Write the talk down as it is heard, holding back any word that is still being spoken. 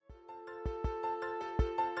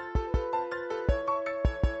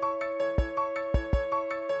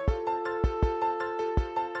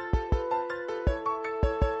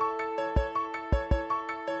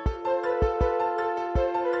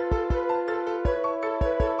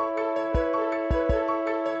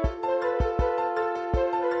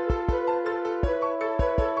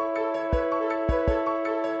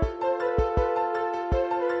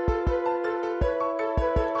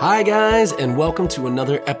Hi, guys, and welcome to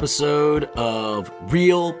another episode of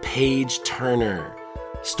Real Page Turner,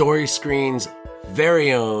 Story Screen's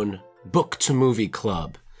very own book to movie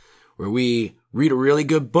club, where we read a really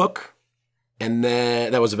good book and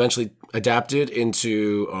then that was eventually adapted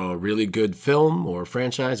into a really good film or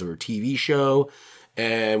franchise or TV show.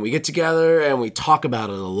 And we get together and we talk about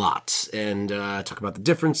it a lot and talk about the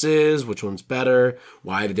differences, which one's better,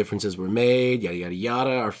 why the differences were made, yada, yada,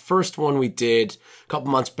 yada. Our first one we did a couple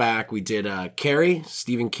months back, we did Carrie,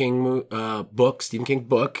 Stephen King book. Stephen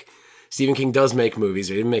King does make movies.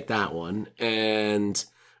 He didn't make that one. And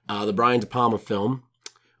the Brian De Palma film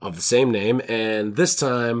of the same name. And this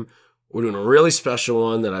time we're doing a really special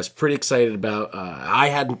one that I was pretty excited about. I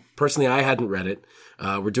hadn't read it.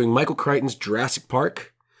 We're doing Michael Crichton's Jurassic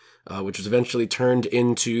Park, which was eventually turned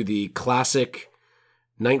into the classic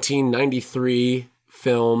 1993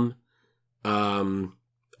 film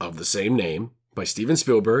of the same name by Steven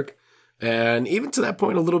Spielberg. And even to that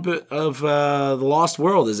point, a little bit of The Lost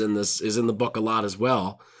World is in the book a lot as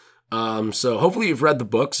well. So hopefully you've read the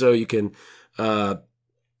book so you can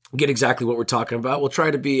get exactly what we're talking about. We'll try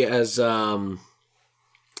to be as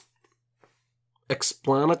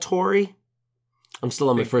explanatory. I'm still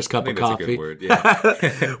on my first cup of coffee. That's a good word,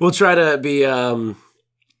 yeah. We'll try to be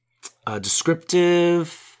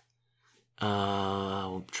descriptive.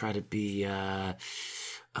 We'll try to be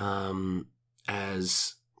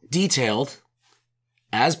as detailed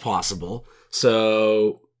as possible.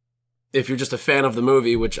 So if you're just a fan of the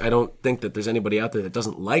movie, which I don't think that there's anybody out there that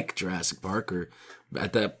doesn't like Jurassic Park, or I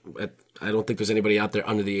don't think there's anybody out there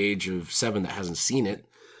under the age of 7 that hasn't seen it.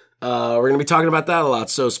 We're going to be talking about that a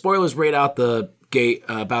lot. So spoilers right out the gate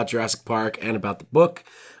about Jurassic Park and about the book.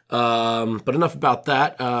 But enough about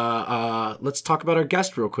that. Let's talk about our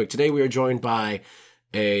guest real quick. Today we are joined by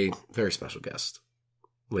a very special guest.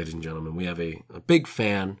 Ladies and gentlemen, we have a big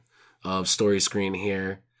fan of Story Screen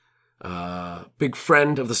here. Big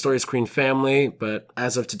friend of the Story Screen family, but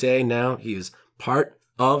as of today, now he is part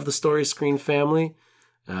of the Story Screen family.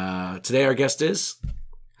 Today our guest is...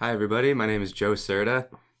 Hi everybody, my name is Joe Serta,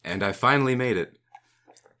 and I finally made it.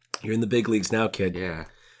 You're in the big leagues now, kid. Yeah.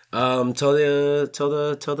 Tell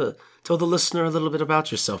the listener a little bit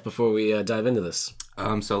about yourself before we dive into this.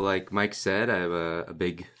 So like Mike said, I'm a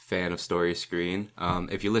big fan of Story Screen.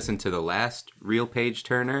 If you listen to the last Real Page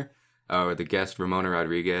Turner, or the guest Ramona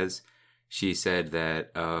Rodriguez, she said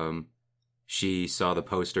that she saw the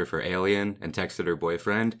poster for Alien and texted her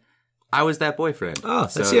boyfriend. I was that boyfriend. Oh,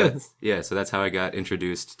 that's you. Yeah, so that's how I got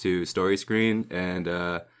introduced to Story Screen,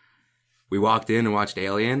 and we walked in and watched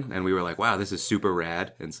Alien, and we were like, wow, this is super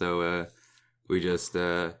rad. And so we just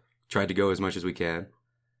tried to go as much as we can.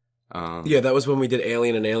 Yeah, that was when we did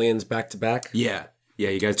Alien and Aliens back to back. Yeah.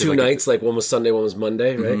 Yeah, you guys did two nights, like one was Sunday, one was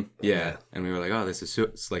Monday, right? Mm-hmm. Yeah. And we were like, oh, this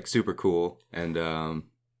is like super cool. And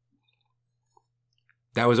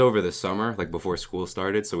that was over the summer, like before school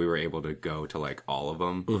started, so we were able to go to like all of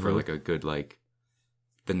them for like a good like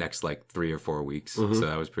the next like 3 or 4 weeks. So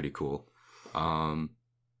that was pretty cool.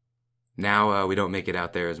 Now we don't make it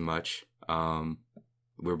out there as much.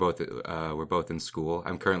 We're both in school.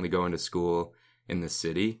 I'm currently going to school in the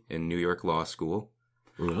city in New York Law School.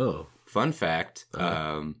 Oh. Fun fact,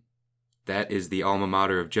 that is the alma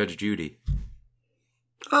mater of Judge Judy.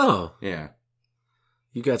 Oh. Yeah.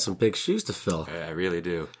 You got some big shoes to fill. I really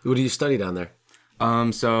do. What do you study down there?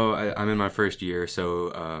 So I'm in my first year,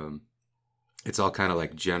 so it's all kind of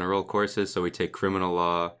like general courses. So we take criminal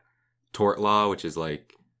law, tort law, which is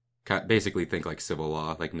like basically think like civil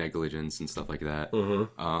law, like negligence and stuff like that.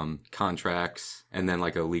 Contracts, and then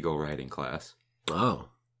like a legal writing class. Oh,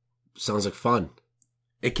 sounds like fun.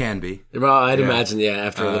 It can be. Well, I'd imagine, yeah,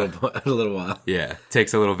 after a little while. Yeah,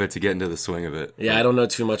 takes a little bit to get into the swing of it. Yeah, I don't know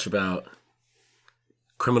too much about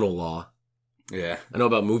criminal law. Yeah. I know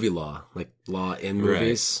about movie law, like law in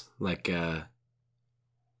movies. Right. Like,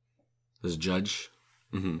 there's a judge,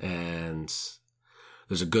 and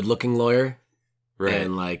there's a good-looking lawyer, right?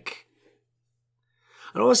 And like,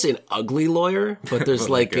 I don't want to say an ugly lawyer, but there's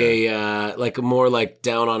like a more like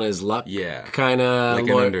down on his luck, kind of like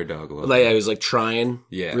lawyer. An underdog a little. Like, he was like trying,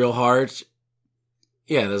 real hard.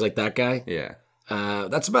 Yeah, there's like that guy. Yeah.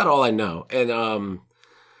 That's about all I know, and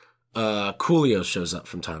Coolio shows up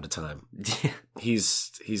from time to time.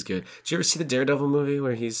 He's good. Did you ever see the Daredevil movie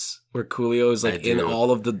where Coolio is like in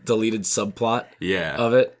all of the deleted subplot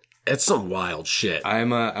of it? It's some wild shit.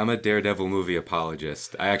 I'm a Daredevil movie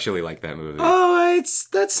apologist. I actually like that movie. Oh,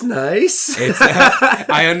 that's nice.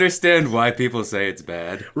 I understand why people say it's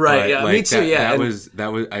bad. Right, yeah, me too, yeah.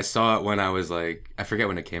 That was I saw it when I was like, I forget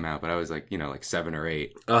when it came out, but I was like, like 7 or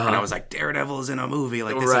 8. And I was like, Daredevil's in a movie,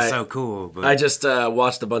 like this is so cool. But I just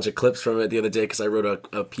watched a bunch of clips from it the other day because I wrote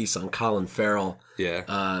a piece on Colin Farrell. Yeah.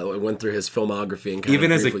 I went through his filmography and kind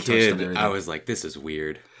even of as a briefly touched on kid, everything. I was like, this is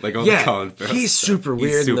weird. Like all the Colin Farrell he's stuff. super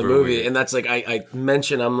weird in the movie, weird. and that's like I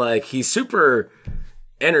mentioned. I'm like, he's super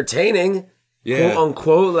entertaining, quote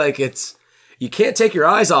unquote. Like you can't take your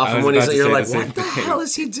eyes off him when you're like, what the hell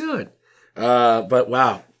is he doing? But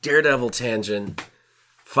wow, Daredevil tangent.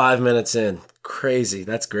 5 minutes in, crazy.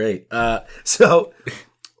 That's great. So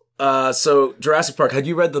Jurassic Park. Had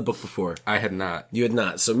you read the book before? I had not. You had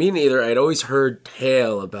not. So me neither. I'd always heard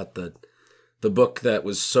tale about the book that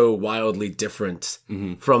was so wildly different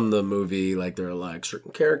from the movie. Like there are like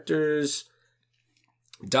certain characters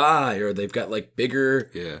die, or they've got like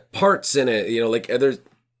bigger parts in it. Like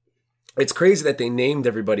it's crazy that they named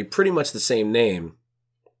everybody pretty much the same name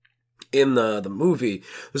in the movie.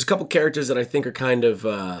 There's a couple characters that I think are kind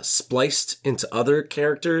of spliced into other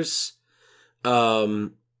characters.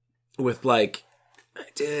 With like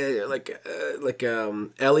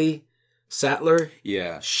Ellie Sattler.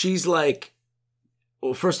 Yeah. She's like,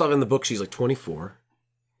 well, first off in the book, she's like 24.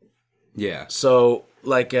 Yeah. So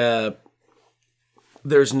like, there's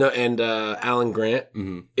no, and Alan Grant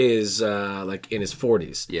is like in his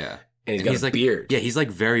 40s. Yeah. And he's got a like, beard. Yeah, he's like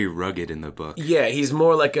very rugged in the book. Yeah, he's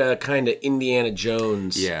more like a kind of Indiana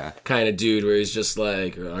Jones kind of dude where he's just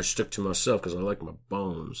like, I stick to myself because I like my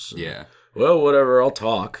bones. Yeah. Well, whatever, I'll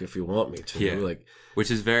talk if you want me to. Yeah. Like, which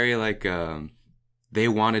is very like, they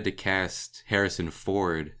wanted to cast Harrison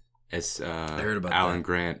Ford as Alan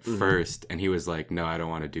Grant first, and he was like, no, I don't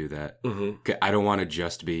want to do that. I don't want to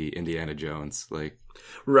just be Indiana Jones. Like,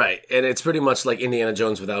 right, and it's pretty much like Indiana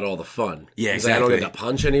Jones without all the fun. Yeah, He's exactly. Like, I don't get to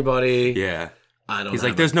punch anybody. Yeah. I don't. He's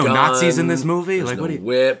have like, there's a no gun. Nazis in this movie. There's like, no what do you?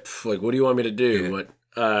 whip? Like, what do you want me to do?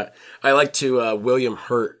 Yeah. I like to. William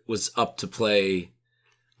Hurt was up to play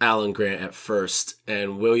Alan Grant at first,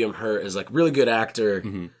 and William Hurt is like really good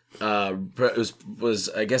actor. It was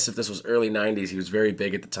I guess if this was early 90s, he was very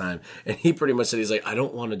big at the time, and he pretty much said he's like, I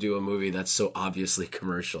don't want to do a movie that's so obviously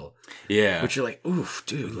commercial. Yeah. Which you're like, oof,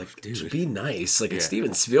 dude, like, be nice. Like, it's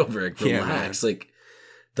Steven Spielberg, relax. Like,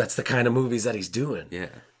 that's the kind of movies that he's doing. Yeah.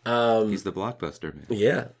 He's the blockbuster man.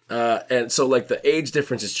 Yeah. And so, like, the age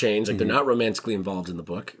difference has changed. Like, they're not romantically involved in the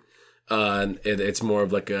book. And it's more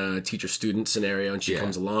of like a teacher-student scenario, and she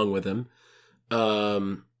comes along with him.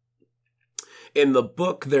 In the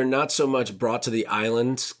book, they're not so much brought to the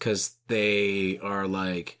island because they are,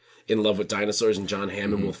 like, in love with dinosaurs, and John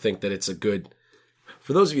Hammond will think that it's a good...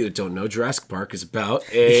 For those of you that don't know, Jurassic Park is about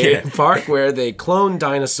a park where they clone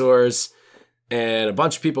dinosaurs, and a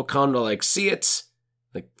bunch of people come to, like, see it.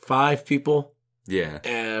 Like, 5 people. Yeah.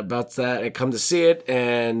 And about that, and come to see it,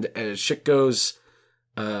 and as shit goes...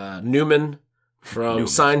 Newman from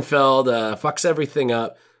Seinfeld fucks everything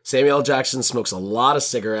up. Samuel L. Jackson smokes a lot of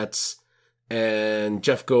cigarettes, and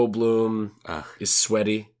Jeff Goldblum is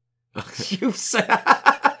sweaty. I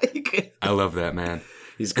love that man.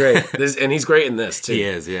 He's great. And he's great in this too. He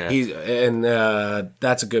is, yeah.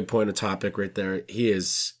 That's a good point of topic right there. He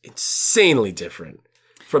is insanely different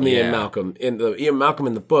from the Ian Malcolm. Ian Malcolm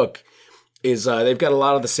in the book is they've got a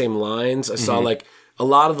lot of the same lines. I saw like a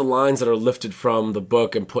lot of the lines that are lifted from the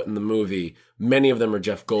book and put in the movie, many of them are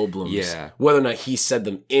Jeff Goldblum's. Yeah. Whether or not he said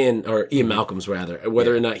them or Ian Malcolm's rather,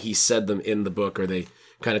 whether or not he said them in the book or they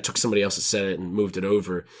kind of took somebody else that said it and moved it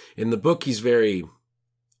over. In the book, he's very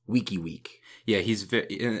weak. Yeah, he's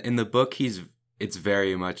in the book. It's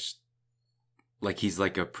very much like he's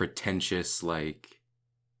like a pretentious like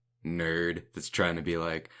nerd that's trying to be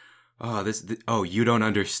like, oh, you don't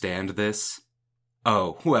understand this.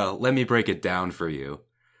 Oh, well, let me break it down for you.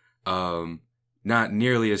 Not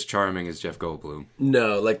nearly as charming as Jeff Goldblum.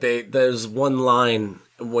 No, like there's one line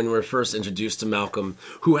when we're first introduced to Malcolm,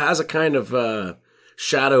 who has a kind of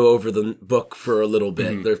shadow over the book for a little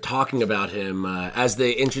bit. They're talking about him as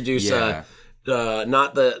they introduce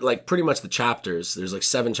not the like pretty much the chapters. There's like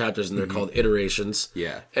 7 chapters and they're called iterations.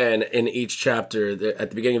 Yeah. And in each chapter,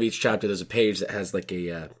 at the beginning of each chapter, there's a page that has like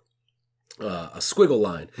a squiggle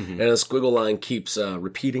line, and the squiggle line keeps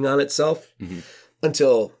repeating on itself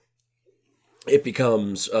until it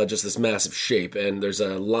becomes just this massive shape. And there's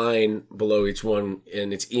a line below each one,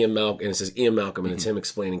 and it's Ian Malcolm, and it says Ian Malcolm, and it's him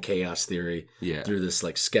explaining chaos theory through this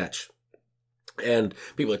like sketch. And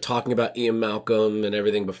people are talking about Ian Malcolm and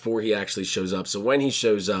everything before he actually shows up. So when he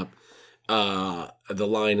shows up, The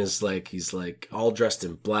line is like, he's like all dressed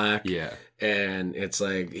in black. Yeah. And it's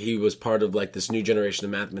like he was part of like this new generation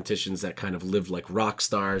of mathematicians that kind of lived like rock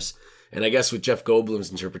stars. And I guess with Jeff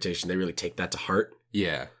Goldblum's interpretation, they really take that to heart.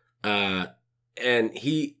 Yeah. And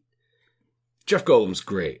Jeff Goldblum's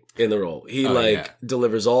great in the role. He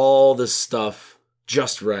delivers all this stuff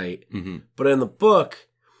just right. Mm-hmm. But in the book,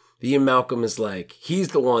 Ian Malcolm is like, he's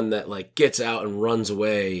the one that like gets out and runs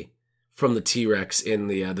away from the T-Rex in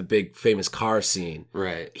the big famous car scene.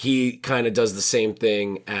 Right. He kind of does the same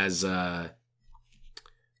thing as the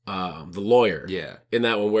lawyer. Yeah. In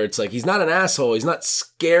that one where it's like, he's not an asshole. He's not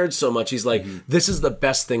scared so much. He's like, this is the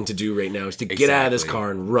best thing to do right now is to get out of this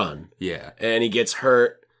car and run. Yeah. And he gets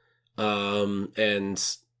hurt. And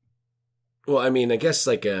well, I mean, I guess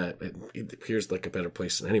like it appears like a better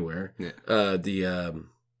place than anywhere. Yeah.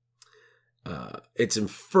 It's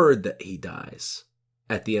inferred that he dies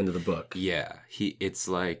at the end of the book. Yeah. It's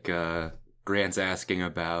like Grant's asking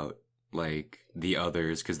about like the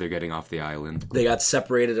others because they're getting off the island. They got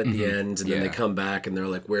separated at the end, and then they come back and they're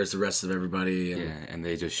like, "Where's the rest of everybody?" And, and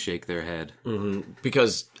they just shake their head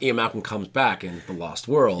because Ian Malcolm comes back in The Lost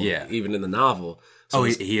World. Yeah. Even in the novel. So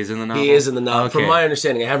he is in the novel? He is in the novel. Okay. From my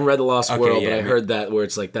understanding, I haven't read The Lost World, but I heard that where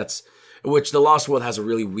it's like which The Lost World has a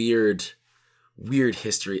really weird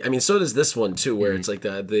history. I mean, so does this one too, where it's like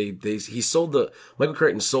Michael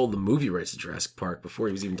Crichton sold the movie rights to Jurassic Park before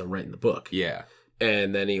he was even done writing the book. Yeah.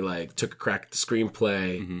 And then he like took a crack at the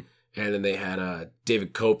screenplay, and then they had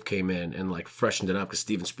David Cope came in and like freshened it up because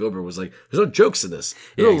Steven Spielberg was like, "There's no jokes in this.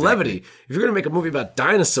 There's no levity. If you're gonna make a movie about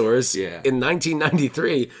dinosaurs in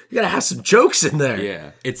 1993, you gotta have some jokes in there."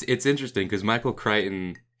 Yeah, it's interesting because Michael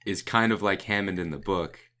Crichton is kind of like Hammond in the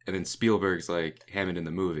book, and then Spielberg's like Hammond in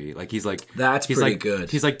the movie. Like he's pretty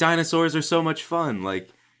good. He's like, dinosaurs are so much fun.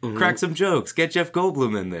 Like. Crack some jokes. Get Jeff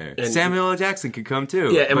Goldblum in there. And Samuel L. Jackson could come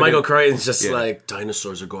too. Yeah, and Michael Crichton's just like,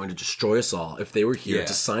 dinosaurs are going to destroy us all. If they were here, it's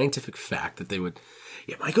a scientific fact that they would.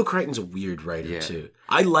 Yeah, Michael Crichton's a weird writer too.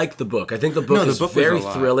 I like the book. I think the book is very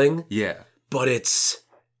thrilling. Yeah. But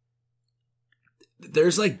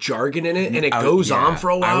there's like jargon in it, and it goes on for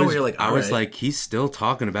a while where you're like, I was like, he's still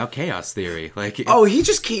talking about chaos theory. Like, he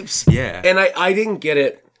just keeps. Yeah. And I didn't get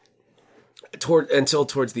it. Until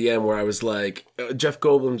towards the end, where I was like, Jeff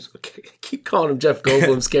Goldblum's, keep calling him Jeff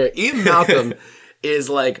Goldblum's character. Ian Malcolm is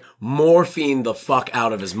like morphine the fuck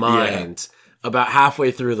out of his mind about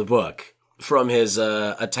halfway through the book from his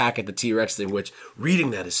attack at the T-Rex thing, which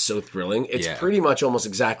reading that is so thrilling. It's pretty much almost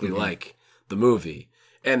exactly like the movie.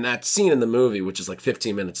 And that scene in the movie, which is like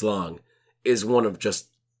 15 minutes long, is one of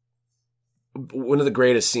the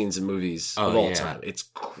greatest scenes in movies of all time. It's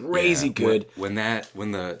crazy good. When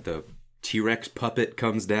the T-Rex puppet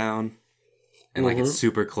comes down and like it's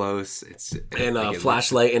super close. And a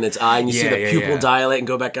flashlight in its eye, and you see the pupil dilate and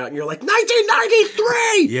go back out, and you're like,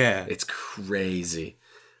 1993! Yeah. It's crazy.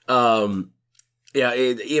 Ian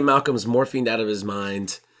Malcolm's morphined out of his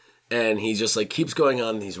mind, and he just like keeps going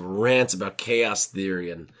on these rants about chaos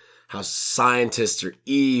theory and how scientists are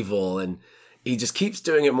evil, and he just keeps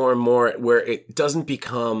doing it more and more where it doesn't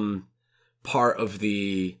become part of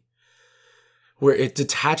where it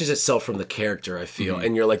detaches itself from the character, I feel.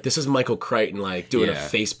 And you're like, this is Michael Crichton, like, doing a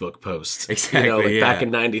Facebook post. Exactly, back in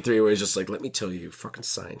 93, where he's just like, let me tell you, fucking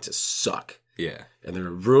scientists suck. Yeah. And they're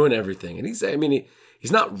going to ruin everything. And he's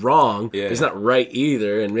not wrong. Yeah. He's not right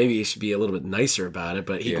either. And maybe he should be a little bit nicer about it.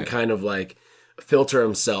 But he can kind of, like, filter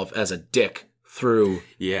himself as a dick through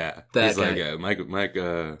that he's guy. like,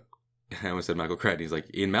 I almost said Michael Crichton. He's like,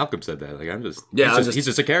 Ian Malcolm said that. Like, he's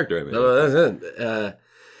just a character. I mean. That's it.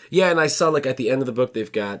 Yeah, and I saw, like, at the end of the book,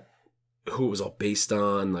 they've got who it was all based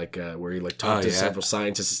on, like, where he, like, talked to several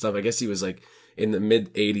scientists and stuff. I guess he was, like, in the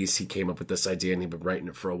mid-'80s, he came up with this idea, and he'd been writing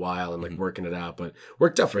it for a while and, like, working it out. But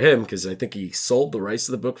worked out for him, because I think he sold the rights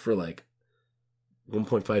to the book for, like,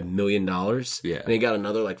 $1.5 million. Yeah. And he got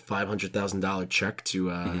another, like, $500,000 check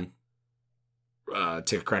to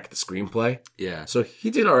take a crack at the screenplay. Yeah. So he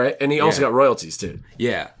did all right. And he also got royalties, too.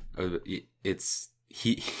 Yeah.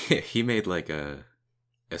 He made, like, a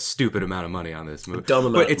stupid amount of money on this movie. Dumb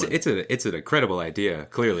amount. But it's an incredible idea,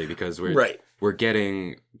 clearly, because we're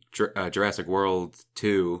getting Jurassic World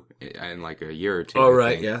 2 in like a year or two. Oh,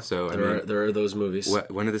 right, yeah. So there are those movies.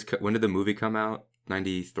 When did the movie come out?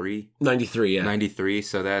 93? 93, yeah. 93,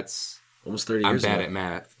 so that's almost 30 years I'm bad ago. at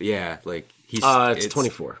math. Yeah, like it's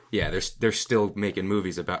 24. Yeah, they're still making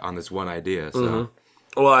movies on this one idea. So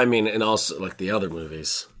Well, I mean, and also like the other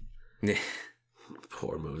movies.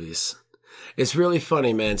 Poor movies. It's really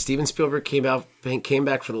funny, man. Steven Spielberg came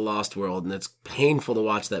back for The Lost World, and it's painful to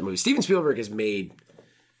watch that movie. Steven Spielberg has made,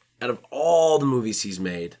 out of all the movies he's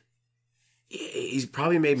made, he's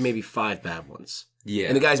probably made maybe 5 bad ones. Yeah.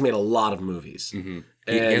 And the guy's made a lot of movies. Mm-hmm.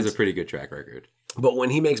 He has a pretty good track record. But when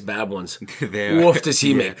he makes bad ones, They woof does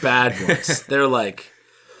he make bad ones. They're like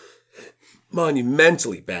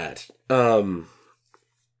monumentally bad. And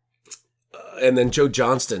then Joe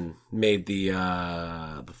Johnston made the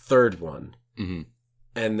 3rd one. Mm-hmm.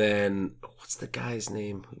 And then what's the guy's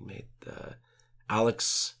name who made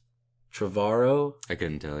Alex Trevorrow? I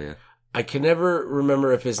couldn't tell you. I can never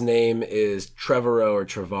remember if his name is Trevorrow or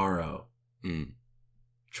Trevorrow.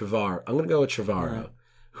 Trevar. I'm going to go with Trevorrow,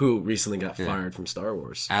 who recently got fired from Star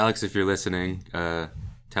Wars. Alex, if you're listening,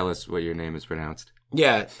 tell us what your name is pronounced.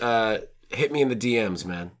 Yeah, hit me in the DMs,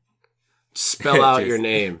 man. Spell out your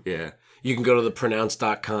name. Yeah. You can go to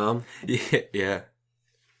thepronounce.com. Yeah.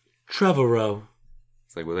 Trevorrow.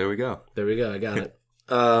 It's like, well, there we go. There we go. I got it.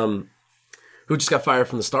 Who just got fired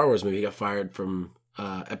from the Star Wars movie? He got fired from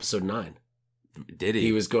episode 9. Did he?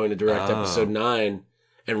 He was going to direct episode 9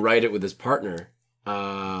 and write it with his partner.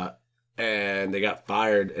 And they got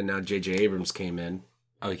fired, and now J.J. Abrams came in.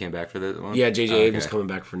 Oh, he came back for the one? Yeah, J.J. Abrams coming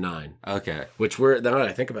back for 9. Okay. Which now that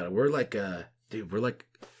I think about it, we're like, we're like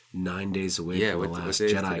 9 days away from The Last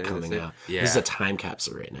Jedi coming out. Yeah. This is a time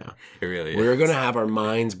capsule right now. It really is. We're going to have our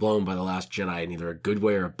minds blown by The Last Jedi in either a good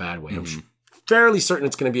way or a bad way. I'm fairly certain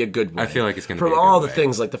it's going to be a good way. I feel like it's going to be a From good all the way.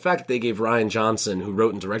 things, like the fact that they gave Rian Johnson, who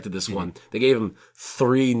wrote and directed this one, they gave him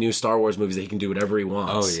 3 new Star Wars movies that he can do whatever he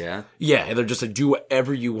wants. Oh, yeah? Yeah, and they're just like, do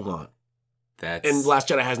whatever you want. And Last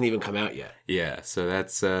Jedi hasn't even come out yet. Yeah, so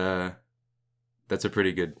that's a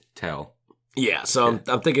pretty good tell. Yeah, so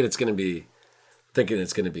I'm thinking it's going to be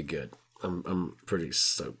good. I'm pretty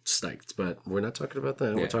psyched, but we're not talking about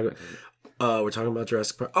that. We're talking about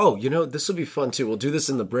Jurassic Park. Oh, this will be fun too. We'll do this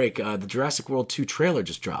in the break. The Jurassic World 2 trailer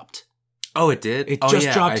just dropped. Oh, it did? It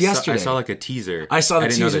just dropped yesterday. I saw like a teaser. I saw the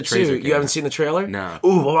teaser too. You haven't seen the trailer? No.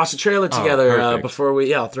 Ooh, we'll watch the trailer together before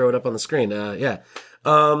I'll throw it up on the screen. Yeah.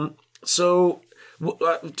 So,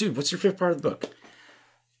 dude, what's your favorite part of the book?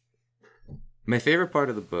 My favorite part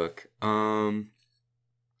of the book, I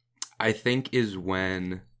think, is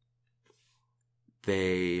when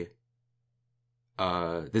they,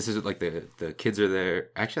 this is like the kids are there.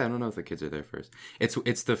 Actually, I don't know if the kids are there first.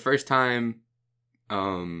 It's the first time,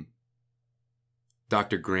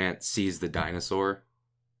 Dr. Grant sees the dinosaur.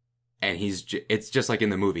 And it's just like in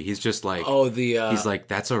the movie. He's just like, he's like,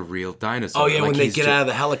 that's a real dinosaur. Oh yeah, like, when they get out of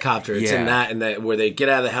the helicopter, it's in that where they get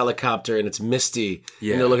out of the helicopter and it's misty,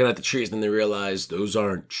 and they're looking at the trees, and then they realize those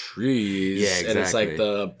aren't trees. Yeah, exactly. And it's like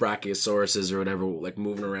the brachiosauruses or whatever, like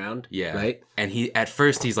moving around. Yeah, right. And at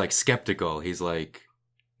first he's like skeptical. He's like,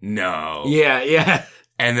 no. Yeah.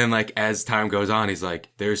 And then like as time goes on, he's like,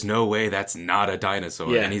 there's no way that's not a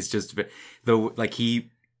dinosaur. Yeah. And he's just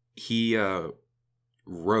he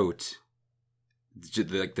wrote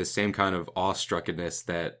like the same kind of awestruckness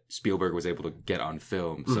that Spielberg was able to get on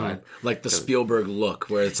film. So like the Spielberg look,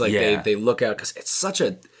 where it's like they look out, because it's such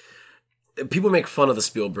a, people make fun of the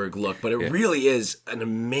Spielberg look, but it really is an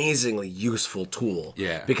amazingly useful tool.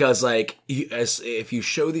 Yeah, because like if you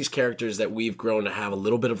show these characters that we've grown to have a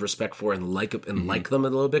little bit of respect for and like them a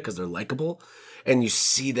little bit because they're likable, and you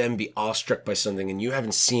see them be awestruck by something and you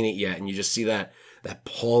haven't seen it yet, and you just see that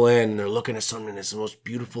pull in, and they're looking at something, it's the most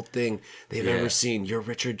beautiful thing they've ever seen. You're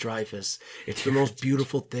Richard Dreyfuss. It's the most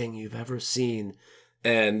beautiful thing you've ever seen.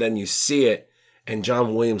 And then you see it, and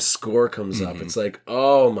John Williams' score comes up. It's like,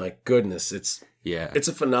 oh my goodness. It's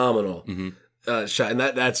a phenomenal shot. And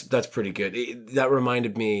that's pretty good. That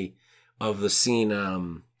reminded me of the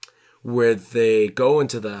scene where they go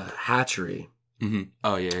into the hatchery. Mm-hmm.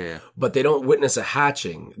 Oh yeah. But they don't witness a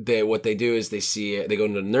hatching. What they do is they go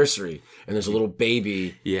into the nursery, and there's a little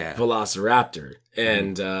baby velociraptor,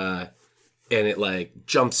 and it like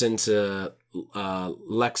jumps into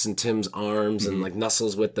Lex and Tim's arms and like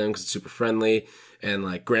nuzzles with them because it's super friendly, and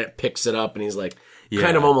like Grant picks it up and he's like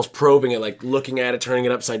kind of almost probing it, like looking at it, turning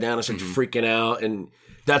it upside down, and starts freaking out, and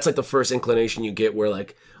that's like the first inclination you get where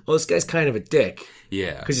like, oh, this guy's kind of a dick.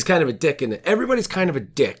 Yeah. Because he's kind of a dick everybody's kind of a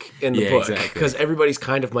dick in the book. Because everybody's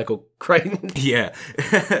kind of Michael Crichton. Yeah.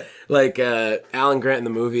 Like, Alan Grant in the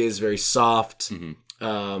movie is very soft.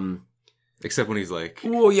 Except when he's like...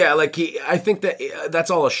 Well, yeah, like I think that's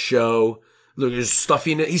all a show. Look, he's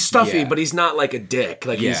stuffy, but he's not like a dick.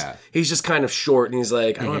 Like he's just kind of short, and he's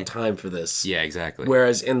like, I don't have time for this. Yeah, exactly.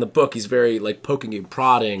 Whereas in the book, he's very like poking you,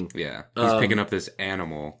 prodding. Yeah. He's picking up this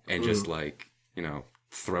animal and just like,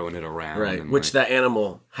 throwing it around. Right, which that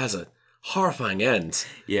animal has a horrifying end.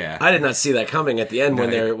 Yeah. I did not see that coming at the end when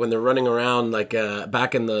they're running around like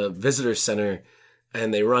back in the visitor center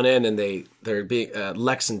and they run in and they're being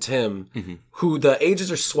Lex and Tim, who the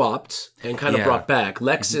ages are swapped and kind of brought back.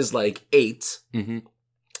 Lex is like 8,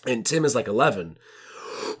 and Tim is like 11.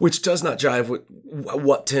 Which does not jive with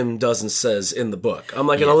what Tim does and says in the book. I'm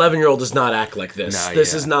like, an 11-year-old does not act like this.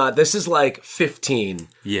 This is like 15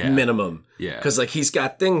 minimum. Yeah. Because like he's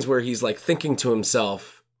got things where he's like thinking to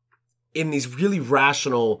himself in these really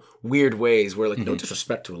rational, weird ways where like, no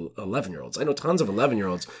disrespect to 11-year-olds. I know tons of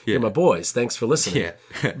 11-year-olds. You're my boys. Thanks for listening.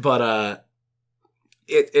 Yeah. But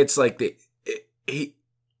it's like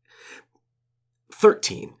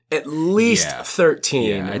 13. At least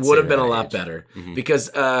 13 would have been a lot better.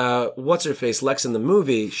 Because what's her face, Lex in the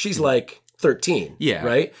movie, she's like 13. Yeah.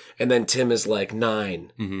 Right? And then Tim is like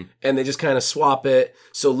 9. And they just kind of swap it.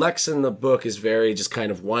 So Lex in the book is very just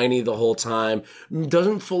kind of whiny the whole time.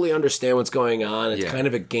 Doesn't fully understand what's going on. It's kind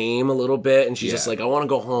of a game a little bit. And she's just like, I want to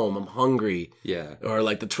go home. I'm hungry. Yeah. Or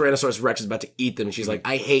like the Tyrannosaurus Rex is about to eat them. And she's like,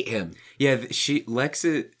 I hate him. Yeah. Lex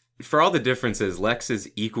is... For all the differences, Lex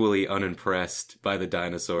is equally unimpressed by the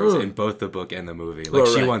dinosaurs in both the book and the movie. Like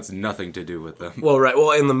she wants nothing to do with them. Well, right.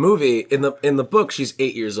 Well, in the movie, in the book, she's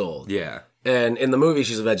 8 years old. Yeah. And in the movie,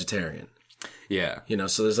 she's a vegetarian. Yeah. You know,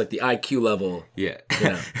 so there's like the IQ level. Yeah. You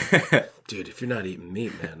know. Dude, if you're not eating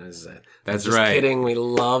meat, man, that's just right. Kidding. We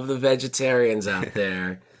love the vegetarians out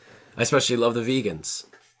there. I especially love the vegans.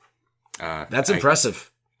 That's impressive.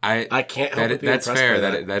 I can't help but be that's impressed fair. by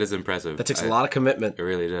that. That is impressive. That takes a lot of commitment. It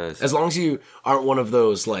really does. As long as you aren't one of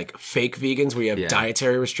those like fake vegans where you have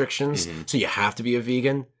dietary restrictions, so you have to be a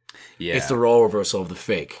vegan. Yeah, it's the role reversal of the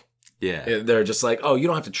fake. Yeah, they're just like, oh, you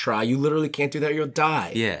don't have to try. You literally can't do that. You'll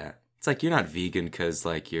die. Yeah, it's like you're not vegan because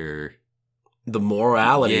like you're the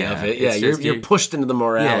morality of it. Yeah, you're pushed into the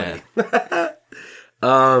morality.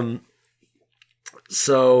 Yeah.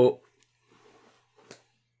 So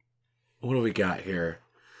what do we got here?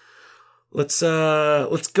 Let's go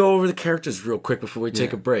over the characters real quick before we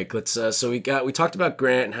take a break. We talked about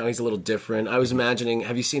Grant and how he's a little different. I was imagining,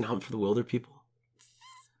 have you seen Hunt for the Wilderpeople?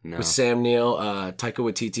 No. With Sam Neill, Taika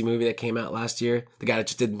Waititi movie that came out last year. The guy that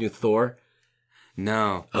just did the new Thor.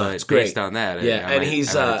 No, but it's based on that. I have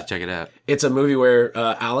to check it out. It's a movie where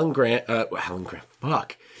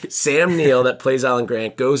Sam Neill that plays Alan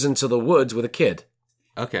Grant goes into the woods with a kid.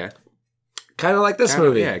 Okay. Kind of like this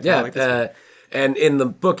movie. Yeah. Like this movie. And in the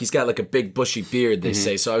book, he's got like a big bushy beard, they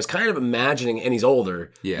say. So I was kind of imagining, and he's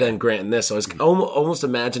older than Grant in this. So I was almost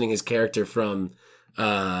imagining his character from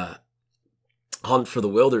Hunt for the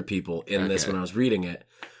Wilderpeople in this when I was reading it.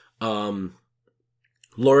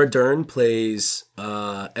 Laura Dern plays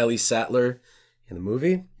Ellie Sattler in the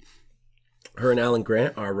movie. Her and Alan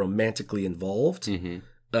Grant are romantically involved.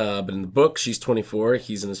 But in the book, she's 24.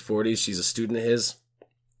 He's in his 40s. She's a student of his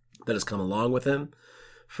that has come along with him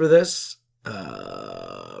for this.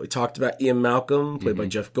 We talked about Ian Malcolm, played by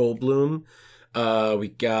Jeff Goldblum. We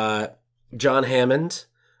got John Hammond,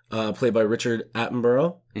 played by Richard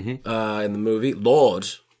Attenborough in the movie. Lord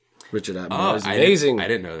Richard Attenborough is amazing. I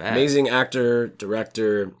didn't know that. Amazing actor,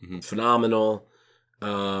 director, phenomenal.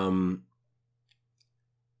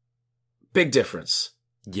 Big difference.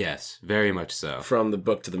 Yes, very much so. From the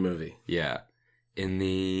book to the movie. Yeah. In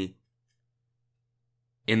the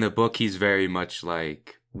book, he's very much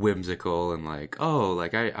like whimsical and like, oh,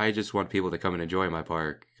 like I just want people to come and enjoy my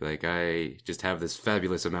park. Like I just have this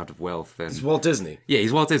fabulous amount of wealth. And it's Walt Disney. Yeah,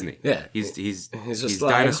 he's Walt Disney. Yeah, he's just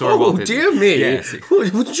like, dinosaur Walt Disney. Oh dear me! Yes.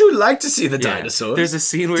 Would you like to see the dinosaurs? There's a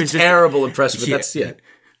scene where it's terrible impression, but that's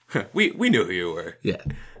we knew who you were. Yeah.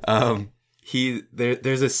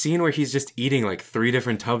 There's a scene where he's just eating like 3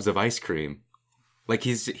 different tubs of ice cream. Like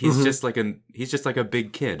he's just like a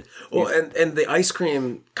big kid. Well, and the ice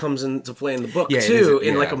cream comes into play in the book too,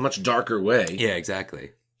 in like a much darker way. Yeah,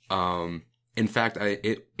 exactly. In fact,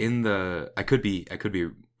 I could be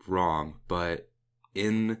wrong, but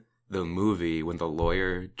in the movie when the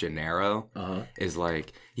lawyer Gennaro is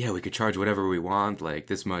like, yeah, we could charge whatever we want, like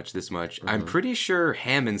this much. I'm pretty sure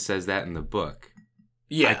Hammond says that in the book.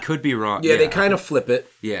 Yeah, I could be wrong. Yeah, they kind of flip it.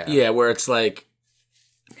 Yeah, where it's like.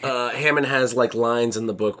 Hammond has like lines in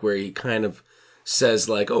the book where he kind of says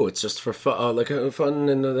like, "Oh, it's just for fun, fun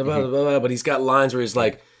and blah, blah, blah." But he's got lines where he's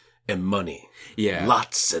like, "And money,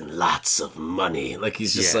 lots and lots of money." Like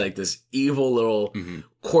he's just like this evil little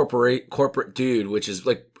corporate dude, which is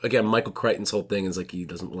like again Michael Crichton's whole thing is like he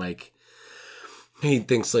doesn't like. He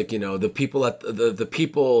thinks like, you know, the people the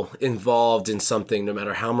people involved in something, no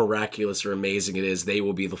matter how miraculous or amazing it is, they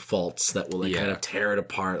will be the faults that will like kind of tear it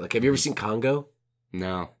apart. Like, have you ever seen Congo?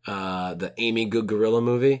 No. The Amy Good Gorilla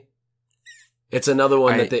movie. It's another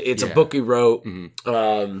one it's a book he wrote.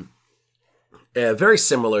 Very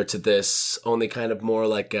similar to this, only kind of more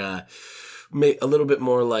like a little bit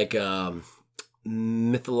more like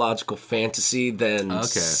mythological fantasy than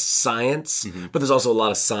science, but there's also a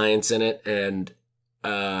lot of science in it, and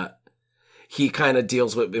he kind of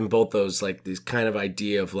deals with in both those like this kind of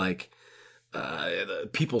idea of like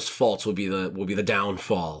people's faults will be the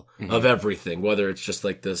downfall of everything, whether it's just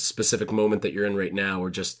like the specific moment that you're in right now or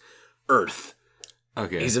just Earth.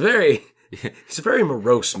 Okay, he's a very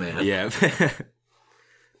morose man. Yeah.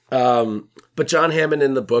 But John Hammond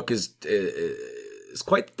in the book is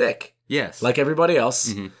quite thick. Yes. Like everybody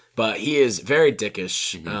else, but he is very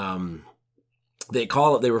dickish.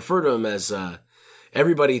 They refer to him as,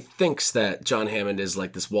 everybody thinks that John Hammond is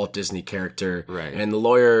like this Walt Disney character. Right. And the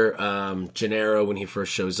lawyer, Gennaro, when he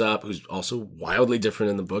first shows up, who's also wildly different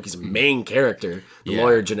in the book, he's a main character, the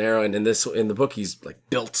lawyer Gennaro. And in the book, he's like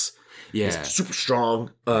built. Yeah. He's super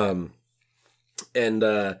strong. And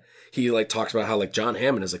he like talks about how like John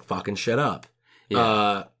Hammond is like fucking shit up.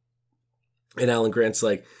 Yeah. And Alan Grant's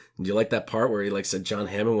like, do you like that part where he like said John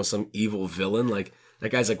Hammond was some evil villain? Like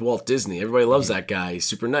that guy's like Walt Disney. Everybody loves that guy. He's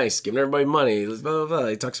super nice, giving everybody money. Blah, blah, blah.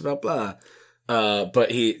 He talks about blah.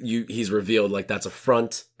 But he's revealed like that's a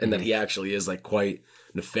front, and that he actually is like quite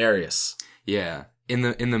nefarious. Yeah. In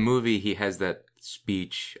the movie, he has that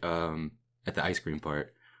speech at the ice cream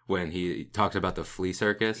part when he talks about the flea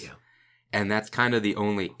circus. Yeah. And that's kind of the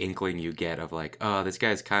only inkling you get of like, oh, this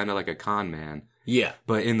guy's kind of like a con man. Yeah.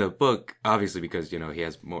 But in the book, obviously because, he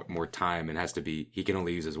has more time and he can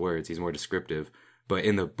only use his words. He's more descriptive. But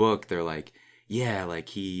in the book, they're like, yeah, like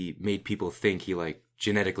he made people think he like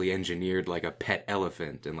genetically engineered like a pet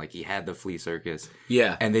elephant and like he had the flea circus.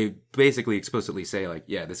 Yeah. And they basically explicitly say like,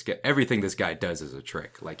 yeah, everything this guy does is a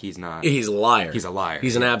trick. Like he's a liar. He's a liar.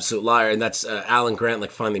 He's an absolute liar. And that's Alan Grant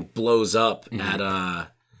like finally blows up at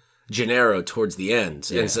Gennaro towards the end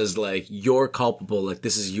and says like, you're culpable. Like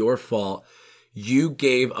this is your fault. You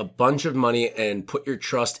gave a bunch of money and put your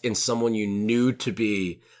trust in someone you knew to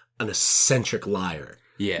be an eccentric liar.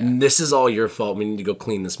 Yeah. And this is all your fault. We need to go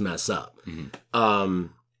clean this mess up.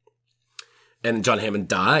 And John Hammond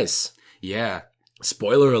dies. Yeah.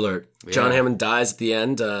 Spoiler alert. Yeah. John Hammond dies at the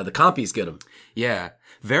end. The compies get him. Yeah.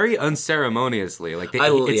 Very unceremoniously. Like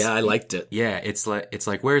I liked it. Yeah. It's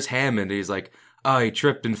like, where's Hammond? And he's like, oh, he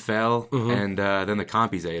tripped and fell, and then the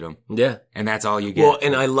compies ate him. Yeah. And that's all you get. Well,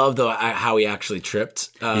 and I love, though, how he actually tripped.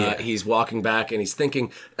 He's walking back, and he's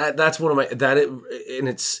thinking, that's one of my, and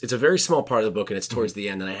it's a very small part of the book, and it's towards the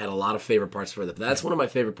end, and I had a lot of favorite parts for that. But that's one of my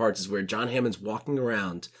favorite parts is where John Hammond's walking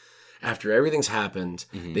around after everything's happened.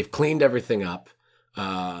 They've cleaned everything up,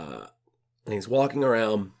 and he's walking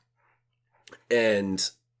around, and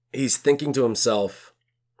he's thinking to himself,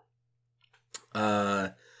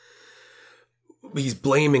 he's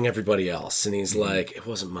blaming everybody else, and he's like, it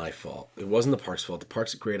wasn't my fault. It wasn't the park's fault. The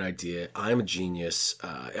park's a great idea. I'm a genius.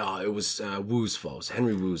 It was Wu's fault. It was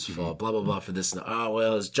Henry Wu's fault. Blah, blah, blah for this. Well, it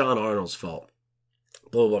was John Arnold's fault.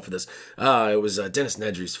 Blah, blah, blah for this. It was Dennis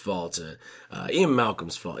Nedry's fault. Ian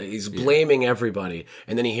Malcolm's fault. He's blaming everybody.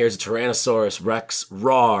 And then he hears a Tyrannosaurus Rex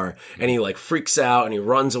roar, and he like freaks out, and he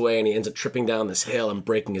runs away, and he ends up tripping down this hill and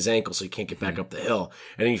breaking his ankle, so he can't get back up the hill.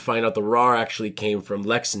 And then you find out the roar actually came from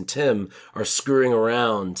Lex and Tim are screwing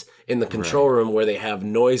around in the control room where they have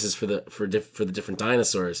noises for the different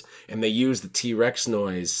dinosaurs, and they use the T-Rex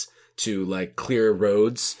noise to like clear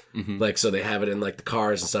roads, like so they have it in like the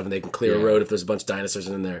cars and stuff, and they can clear a road if there's a bunch of dinosaurs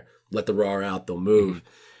in there. Let the roar out, they'll move.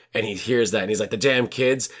 And he hears that, and he's like, "The damn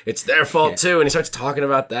kids, it's their fault too." And he starts talking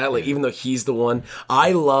about that, like even though he's the one.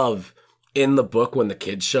 I love in the book when the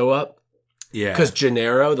kids show up. Yeah. Because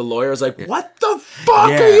Gennaro, the lawyer, is like, what the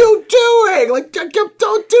fuck are you doing? Like, don't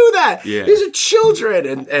do that. Yeah. These are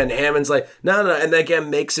children. And Hammond's like, no. And again,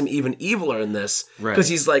 makes him even eviler in this. Because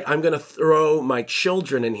he's like, I'm going to throw my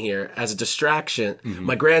children in here as a distraction,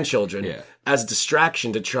 my grandchildren, as a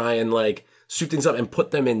distraction to try and, like, soup things up and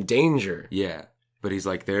put them in danger. Yeah. But he's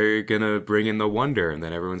like, they're going to bring in the wonder, and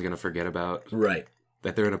then everyone's going to forget about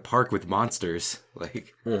that they're in a park with monsters.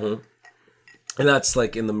 Like, And that's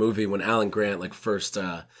like in the movie when Alan Grant like first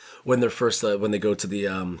when they go to the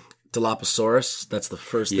Dilophosaurus, that's the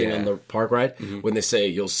first thing on the park ride. When they say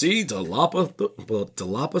you'll see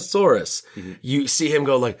Dilophosaurus, you see him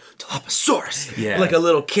go like Dilophosaurus, like a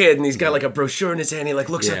little kid, and he's got like a brochure in his hand. He like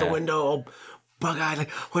looks out the window, bug-eyed,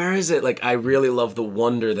 like where is it? Like I really love the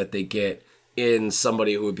wonder that they get in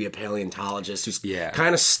somebody who would be a paleontologist who's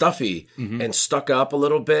kind of stuffy and stuck up a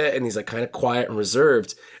little bit, and he's like kind of quiet and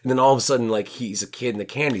reserved, and then all of a sudden like he's a kid in a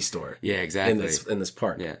candy store. Yeah, exactly. In this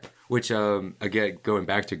park. Yeah. Which again, going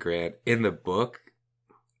back to Grant, in the book,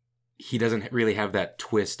 he doesn't really have that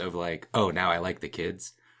twist of like, oh, now I like the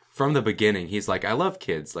kids. from the beginning, he's like, I love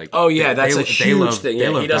kids. Like, oh yeah, that's a huge thing. They Yeah,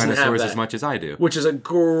 love he doesn't have dinosaurs that, as much as I do. which is a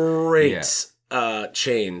great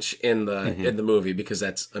change in the movie because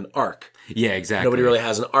that's an arc. Yeah, exactly. Nobody really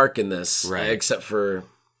has an arc in this, Right. except for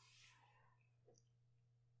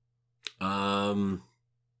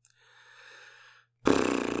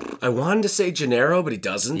I wanted to say Gennaro, but he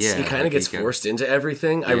doesn't. Yeah, he kind of gets he can. forced into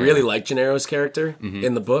everything. I Yeah. really like Gennaro's character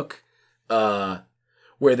in the book,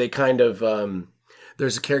 where they kind of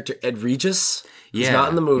there's a character Ed Regis, who's Yeah, not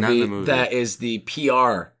in the movie, not in the movie. that is the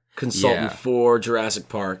PR consultant Yeah. for Jurassic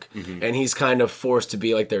Park, and he's kind of forced to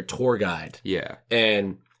be like their tour guide, Yeah.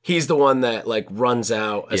 and he's the one that like runs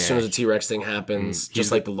out as Yeah. soon as the T-Rex thing happens, just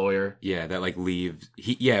He's like the lawyer. Yeah, that like leaves.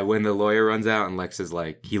 When the lawyer runs out and Lex is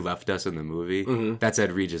like, he left us in the movie. That's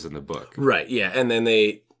Ed Regis in the book. Right, yeah, and then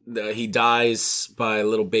he dies by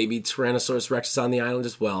little baby Tyrannosaurus Rex on the island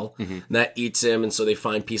as well, and that eats him, and so they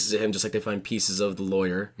find pieces of him just like they find pieces of the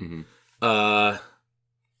lawyer.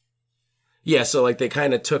 Yeah, so like they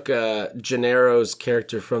kind of took Gennaro's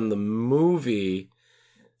character from the movie.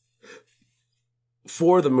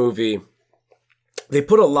 For the movie, they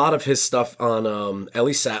put a lot of his stuff on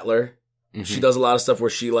Ellie Sattler. She does a lot of stuff where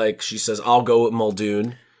she says, I'll go with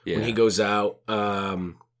Muldoon when he goes out.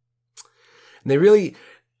 And they really,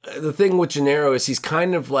 the thing with Gennaro is he's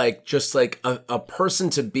kind of like just like a person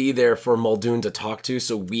to be there for Muldoon to talk to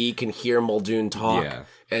so we can hear Muldoon talk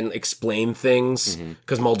and explain things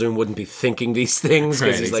because Muldoon wouldn't be thinking these things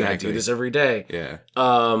because he's like, I do this every day. Yeah.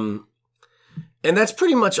 And that's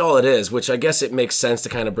pretty much all it is, which I guess it makes sense to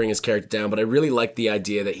kind of bring his character down. But I really like the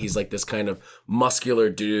idea that he's like this kind of muscular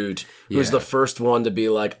dude who's the first one to be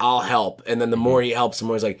like, I'll help. And then the more he helps, the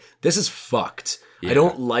more he's like, this is fucked. I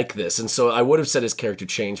don't like this. And so I would have said his character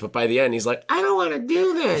changed. But by the end, he's like, I don't want to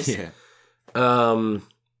do this. Yeah.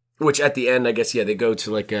 Which at the end, I guess, they go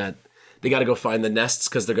to like they got to go find the nests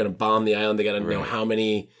because they're going to bomb the island. They got to know how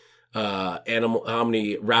many how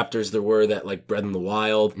many raptors there were that like bred in the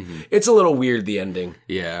wild. It's a little weird, the ending.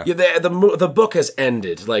 Yeah. The book has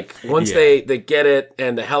ended. Like once they get it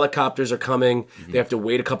and the helicopters are coming, they have to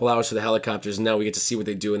wait a couple hours for the helicopters, and now we get to see what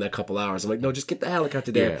they do in that couple hours. I'm like, no, just get the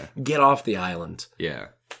helicopter there. Get off the island. Yeah.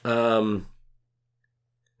 Do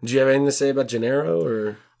you have anything to say about Gennaro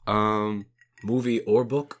or movie or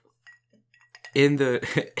book? In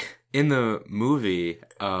the movie,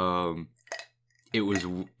 it was,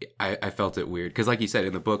 I felt it weird. Because like you said,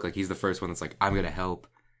 in the book, like he's the first one that's like, I'm going to help.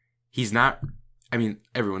 He's not, I mean,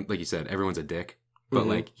 everyone, like you said, everyone's a dick. But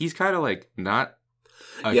like, he's kind of like not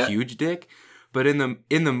a huge dick. But in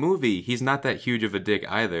the movie, he's not that huge of a dick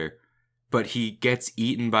either. But he gets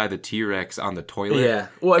eaten by the T-Rex on the toilet. Yeah.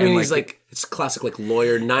 Well, I mean, he's like, it's classic like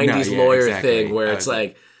lawyer, 90s lawyer thing where it's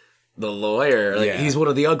like, the lawyer, like he's one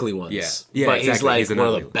of the ugly ones. Yeah, but exactly. he's like He's one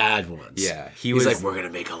of the bad ones. Yeah, he's like, we're gonna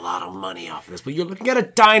make a lot of money off of this, but you're looking at a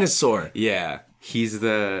dinosaur. Yeah, he's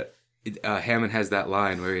the Hammond has that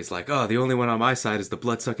line where he's like, "Oh, the only one on my side is the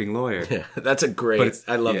blood-sucking lawyer." Yeah, that's a great.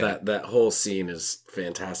 I love that. That whole scene is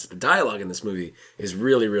fantastic. The dialogue in this movie is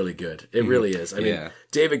really, really good. It really is. I mean,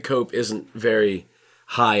 David Cope isn't very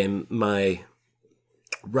high in my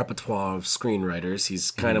repertoire of screenwriters. He's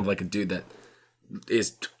kind of like a dude that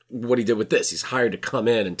is what he did with this. He's hired to come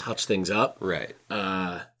in and touch things up. Right.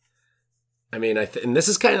 I mean, and this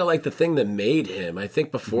is kind of like the thing that made him. I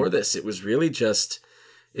think before this, it was really just,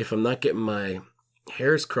 if I'm not getting my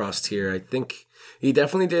hairs crossed here, I think he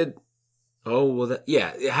definitely did. Oh, well,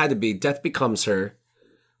 it had to be Death Becomes Her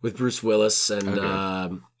with Bruce Willis. And,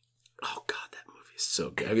 oh God, that movie is so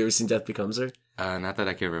good. Have you ever seen Death Becomes Her? Not that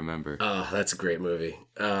I can remember. Oh, that's a great movie.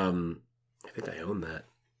 I think I own that.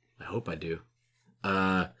 I hope I do.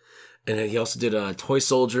 And then he also did Toy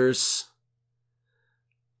Soldiers.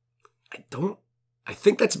 I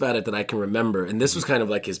think that's about it that I can remember. And this was kind of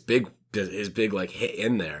like his big like hit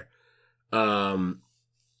in there. But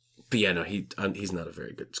yeah, no, he's not a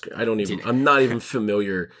very good script. I'm not even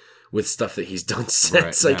familiar with stuff that he's done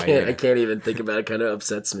since. Right. I can't even think about it. It kind of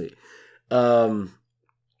upsets me. But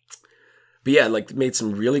yeah, like made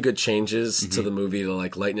some really good changes to the movie to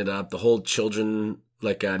like lighten it up. The whole children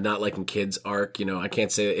like not liking kids arc, I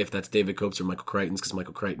can't say if that's David Cope's or Michael Crichton's, because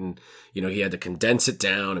Michael Crichton, he had to condense it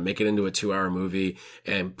down and make it into a 2-hour movie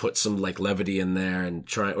and put some like levity in there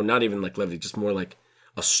and or not even like levity, just more like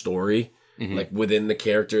a story, like within the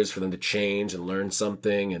characters for them to change and learn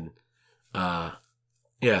something. And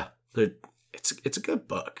it's a good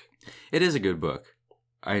book. It is a good book.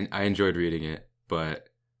 I enjoyed reading it, but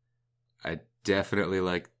I definitely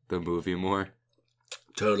like the movie more.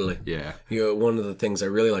 Totally. Yeah. One of the things I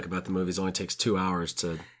really like about the movie is it only takes 2 hours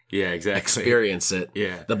to Yeah, exactly. experience it.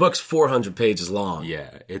 Yeah. The book's 400 pages long.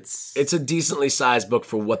 Yeah, it's It's a decently sized book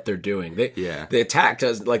for what they're doing. The attack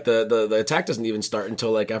does like the attack doesn't even start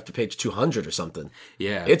until like after page 200 or something.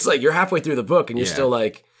 yeah. It's like you're halfway through the book and you're Yeah. still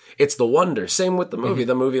like, it's the wonder. Same with the movie.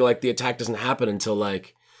 The movie, like the attack doesn't happen until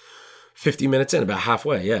like 50 minutes in, about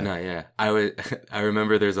halfway. Yeah. No, yeah. I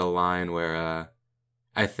remember there's a line where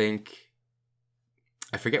I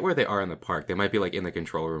forget where they are in the park. They might be like in the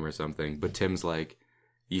control room or something. But Tim's like,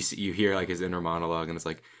 you hear like his inner monologue, and it's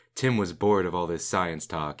like, Tim was bored of all this science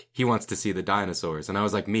talk. He wants to see the dinosaurs. And I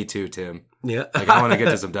was like, me too, Tim. Yeah. Like, I want to get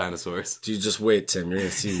to some dinosaurs. You just wait, Tim. You're going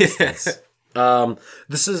to see these things.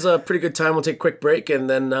 This is a pretty good time. We'll take a quick break and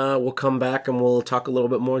then we'll come back and we'll talk a little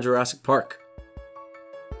bit more Jurassic Park.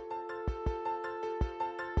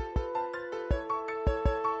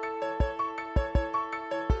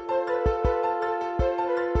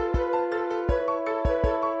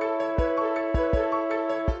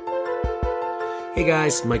 Hey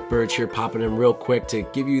guys, Mike Burge here, popping in real quick to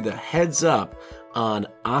give you the heads up on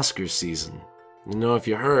Oscar season. You know, if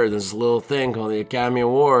you heard, there's a little thing called the Academy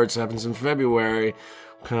Awards, happens in February.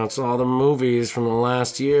 Counts all the movies from the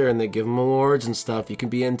last year, and they give them awards and stuff. You can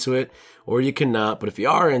be into it, or you cannot. But if you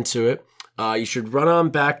are into it, you should run on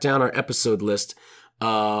back down our episode list.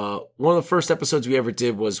 One of the first episodes we ever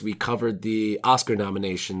did was we covered the Oscar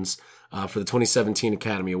nominations for the 2017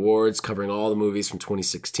 Academy Awards, covering all the movies from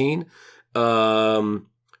 2016.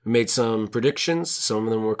 Made some predictions. Some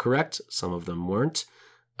of them were correct. Some of them weren't.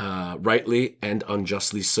 Rightly and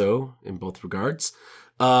unjustly so in both regards.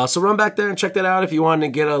 So run back there and check that out if you want to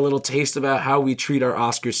get a little taste about how we treat our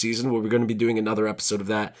Oscar season. We're going to be doing another episode of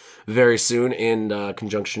that very soon in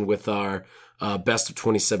conjunction with our Best of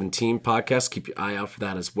 2017 podcast. Keep your eye out for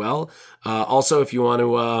that as well. Also, if you want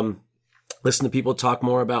to listen to people talk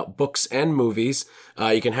more about books and movies,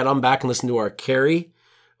 you can head on back and listen to our Carrie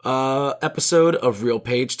episode of Real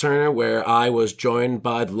Page Turner, where I was joined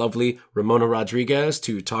by the lovely Ramona Rodriguez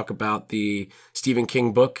to talk about the Stephen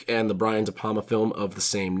King book and the Brian De Palma film of the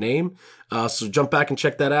same name. So jump back and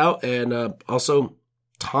check that out. And also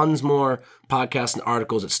tons more podcasts and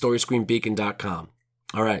articles at storyscreenbeacon.com.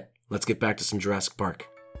 All right, let's get back to some Jurassic Park.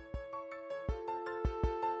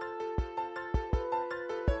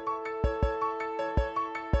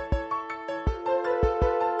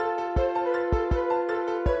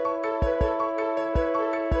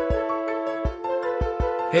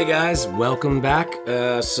 Hey guys, welcome back.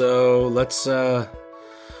 So let's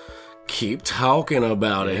keep talking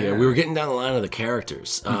about it here. We were getting down the line of the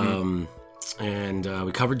characters. And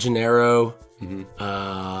we covered Gennaro,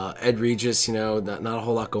 Ed Regis, you know, not a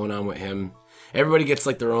whole lot going on with him. Everybody gets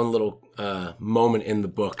like their own little moment in the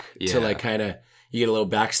book to like kind of, you get a little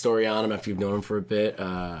backstory on him after you've known him for a bit.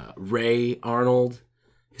 Ray Arnold,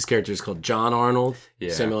 his character is called John Arnold,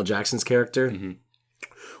 Samuel L. Jackson's character.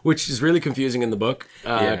 Which is really confusing in the book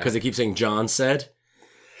because they keep saying John said.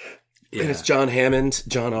 And it's John Hammond,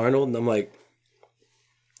 John Arnold. And I'm like,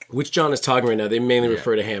 which John is talking right now? They mainly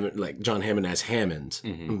refer to Hammond, like John Hammond as Hammond.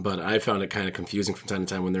 But I found it kind of confusing from time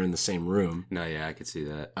to time when they're in the same room. No, yeah, I could see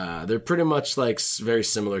that. They're pretty much like very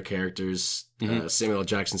similar characters. Samuel L.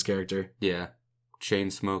 Jackson's character. Yeah. Chain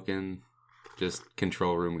smoking, just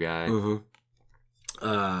control room guy.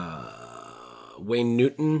 Wayne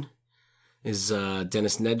Newton is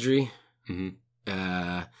Dennis Nedry.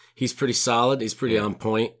 He's pretty solid. He's pretty on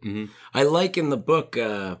point. I like in the book,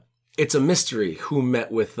 it's a mystery who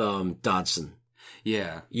met with Dodgson.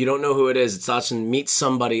 Yeah. You don't know who it is. It's Dodgson meets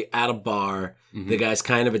somebody at a bar. The guy's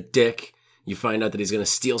kind of a dick. You find out that he's going to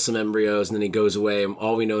steal some embryos, and then he goes away. And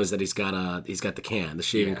all we know is that he's got the can, the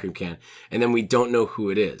shaving cream can, and then we don't know who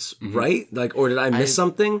it is, right? Like, or did I miss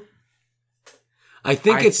something? I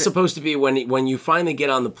think it's supposed to be when you finally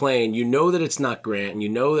get on the plane, you know that it's not Grant, and you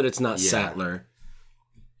know that it's not Sattler,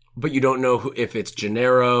 but you don't know if it's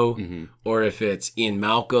Gennaro, or if it's Ian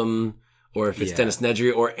Malcolm, or if it's Dennis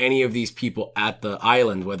Nedry, or any of these people at the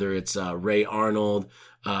island, whether it's Ray Arnold,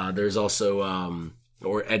 there's also,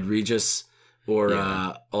 or Ed Regis, or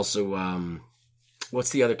also,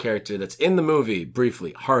 what's the other character that's in the movie,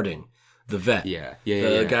 briefly? Harding. The vet.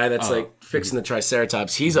 The guy that's like fixing the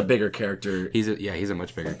Triceratops. He's a bigger character. He's a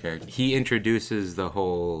much bigger character. He introduces the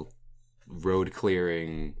whole road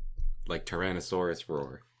clearing, like Tyrannosaurus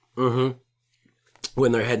roar.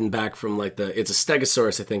 When they're heading back from it's a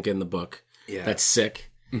Stegosaurus, I think, in the book. Yeah. That's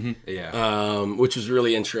sick. Which was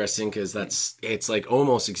really interesting because it's like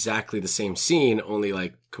almost exactly the same scene, only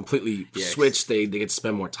like completely switched. They get to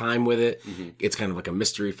spend more time with it. It's kind of like a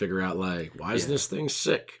mystery, figure out like, why is this thing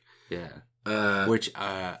sick? Yeah. Which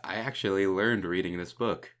I actually learned reading this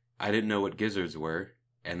book. I didn't know what gizzards were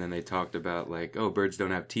and then they talked about like, oh, birds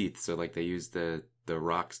don't have teeth, so like they use the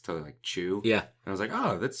rocks to like chew. Yeah. And I was like,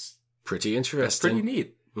 oh, that's Pretty interesting. pretty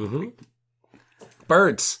neat. Mm-hmm.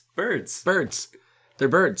 Birds. Birds. They're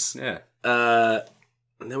birds. Yeah.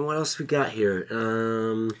 And then what else we got here?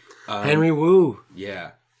 Henry Wu.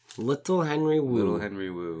 Yeah. Little Henry Wu. Little Henry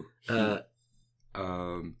Wu.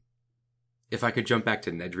 If I could jump back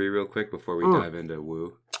to Nedry real quick before we dive into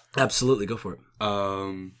Wu. Absolutely, go for it.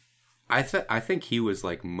 I think he was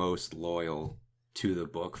like most loyal to the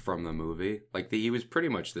book from the movie. Like he was pretty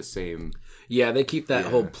much the same. Yeah, they keep that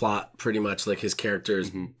whole plot pretty much like his character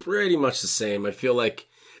is pretty much the same. I feel like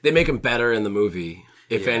they make him better in the movie,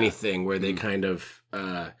 if anything, where they kind of.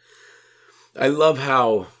 I love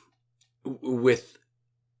how with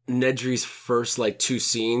Nedry's first like 2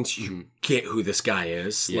 scenes, you get who this guy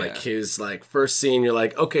is. Yeah. Like his like first scene, you're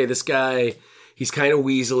like, okay, this guy, he's kind of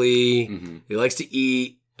weaselly. He likes to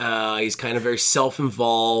eat. He's kind of very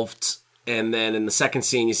self-involved. And then in the second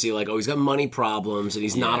scene, you see like, oh, he's got money problems, and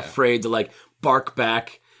he's not afraid to like bark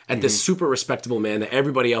back at this super respectable man that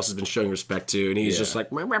everybody else has been showing respect to, and he's just like.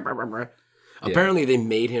 Apparently, they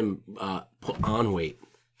made him put on weight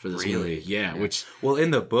for this movie. Yeah, which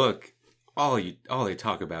in the book, all they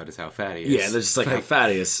talk about is how fat he is. Yeah, they're just like how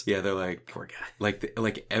fat he is. Yeah, they're like poor guy.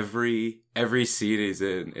 Like every scene he's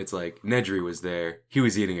in, it's like Nedry was there. He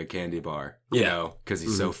was eating a candy bar. You know, because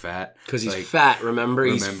he's so fat. Because he's like, fat. Remember,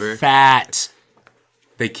 he's fat.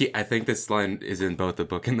 I think this line is in both the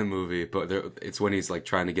book and the movie, but it's when he's like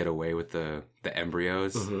trying to get away with the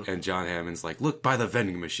embryos, and John Hammond's like, "Look by the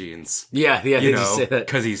vending machines." Yeah, they just say that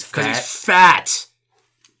because he's fat.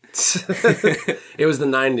 It was the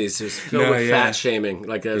 90s. It was filled with fat shaming.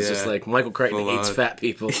 Like it was just like Michael Crichton hates fat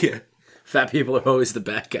people. Yeah, fat people are always the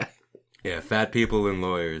bad guy. Yeah, fat people and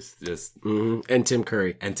lawyers just and Tim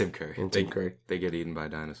Curry They get eaten by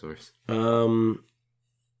dinosaurs.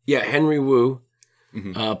 Yeah, Henry Wu.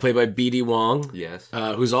 Played by B.D. Wong. Yes.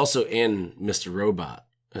 Who's also in Mr. Robot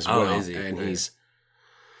as well. Is he? And he's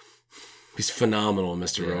phenomenal in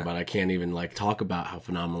Mr. Robot. I can't even like talk about how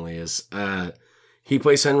phenomenal he is. He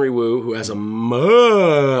plays Henry Wu, who has a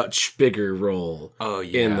much bigger role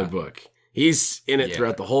in the book. He's in it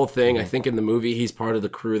throughout the whole thing. I think in the movie, he's part of the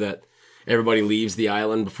crew that everybody leaves the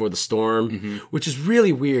island before the storm, which is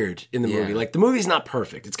really weird in the movie. Like the movie's not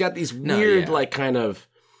perfect. It's got these weird like kind of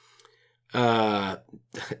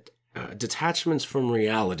detachments from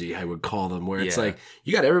reality, I would call them, where it's like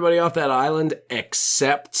you got everybody off that island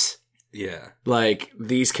except like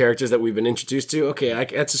these characters that we've been introduced to. Okay,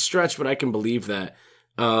 that's a stretch, but I can believe that.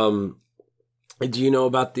 Do you know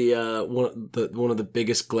about the one of the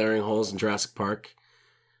biggest glaring holes in Jurassic Park?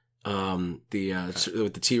 With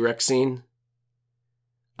the T-Rex scene.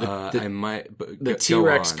 I might. But the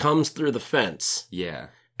T-Rex comes through the fence. Yeah,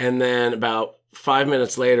 and then about 5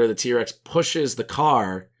 minutes later, the T-Rex pushes the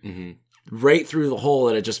car right through the hole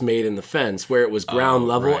that it just made in the fence where it was ground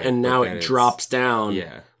level, and now it drops down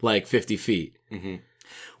like 50 feet.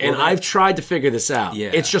 And I've tried to figure this out.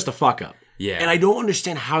 Yeah. It's just a fuck up. Yeah. And I don't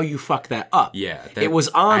understand how you fuck that up. Yeah. It was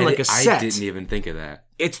on a set. I didn't even think of that.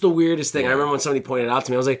 It's the weirdest thing. I remember when somebody pointed it out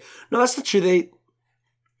to me, I was like, no, that's not true.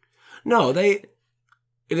 And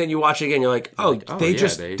then you watch it again, you're like, they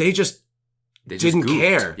just didn't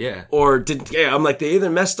care. Yeah. Or didn't care. I'm like, they either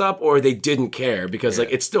messed up or they didn't care because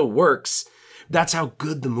like it still works. That's how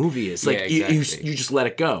good the movie is. Like exactly. you just let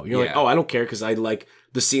it go. You're like, oh, I don't care because I like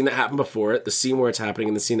the scene that happened before it, the scene where it's happening,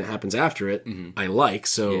 and the scene that happens after it. I like,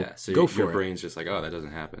 so go for it. Your brain's just like, oh, that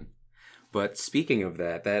doesn't happen. But speaking of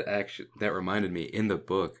that reminded me, in the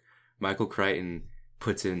book, Michael Crichton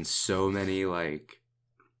puts in so many like,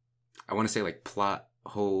 I want to say like plot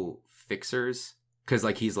hole fixers, because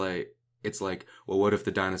like he's like, it's like, well, what if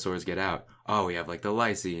the dinosaurs get out? Oh, we have like the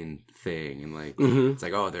lysine thing, and like it's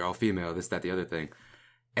like, oh, they're all female, this, that, the other thing,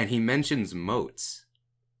 and he mentions moats.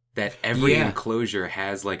 That every enclosure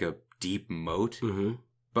has like a deep moat,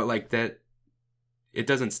 but like that, it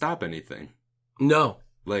doesn't stop anything. No,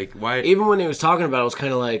 like why? Even when he was talking about it, I was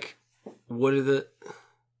kind of like, "What are they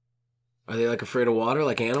like afraid of water,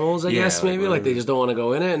 like animals? I guess maybe like they just don't want to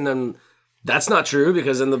go in it." And then that's not true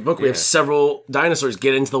because in the book we have several dinosaurs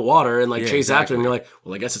get into the water and like chase after them. And you're like,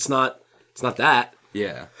 well, I guess it's not that.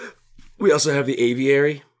 Yeah. We also have the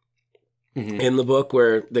aviary. In the book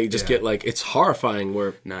where they just get like, it's horrifying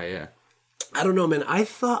where... I don't know, man. I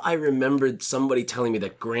thought I remembered somebody telling me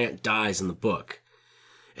that Grant dies in the book.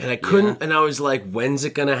 And I couldn't, and I was like, when's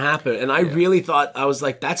it going to happen? And I really thought, I was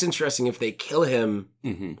like, that's interesting if they kill him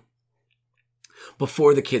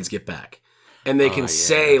before the kids get back. And they can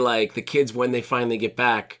say like, the kids, when they finally get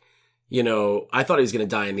back, you know, I thought he was going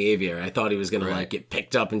to die in the aviary. I thought he was going to like get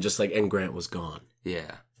picked up and just like, and Grant was gone.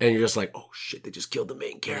 Yeah. And you're just like, oh shit, they just killed the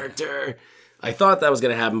main character. I thought that was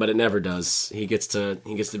gonna happen, but it never does. He gets to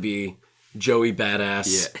be Joey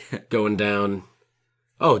Badass going down.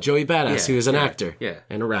 Oh, Joey Badass. He was an actor. Yeah.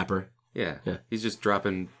 And a rapper. Yeah. He's just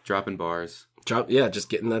dropping bars. Just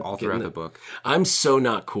getting that all throughout the book. I'm so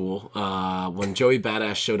not cool. When Joey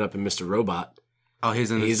Badass showed up in Mr. Robot. Oh,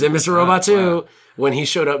 he's in Mr. Robot too. Wow. When he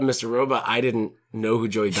showed up in Mr. Robot, I didn't know who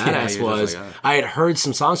Joey Badass was. Like, I had heard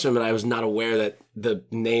some songs from him, and I was not aware that the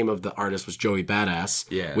name of the artist was Joey Badass.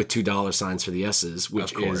 Yeah. With $2 for the S's,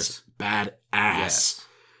 which is badass. Yes.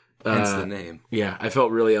 Hence the name. Yeah, I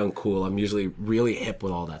felt really uncool. I'm usually really hip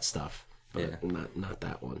with all that stuff, but not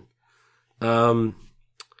that one.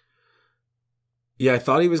 Yeah, I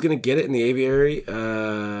thought he was going to get it in the aviary.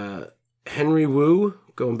 Henry Wu,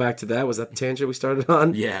 going back to that, was that the tangent we started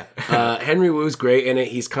on? Yeah. Henry Wu's great in it.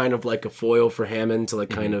 He's kind of like a foil for Hammond to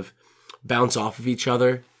like kind of bounce off of each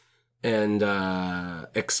other and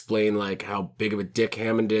explain like how big of a dick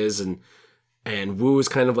Hammond is, and Wu is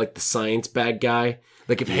kind of like the science bad guy.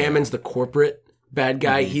 Like if Hammond's the corporate bad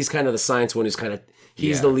guy, he's kind of the science one who's kind of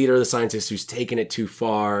he's the leader of the scientists who's taken it too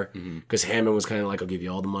far, because Hammond was kind of like, I'll give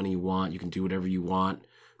you all the money you want. You can do whatever you want.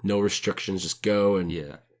 No restrictions. Just go.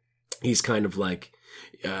 And he's kind of like,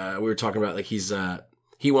 we were talking about like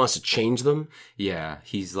he wants to change them. Yeah.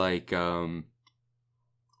 He's like,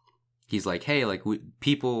 hey, like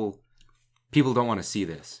people don't want to see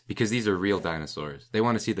this because these are real dinosaurs. They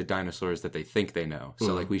want to see the dinosaurs that they think they know.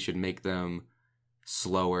 So like we should make them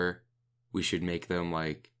slower. We should make them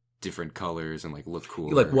like different colors and like look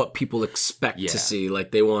cooler. Like what people expect to see.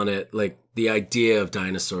 Like they want it, like the idea of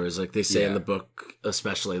dinosaurs. Like they say in the book,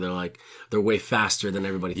 especially, they're way faster than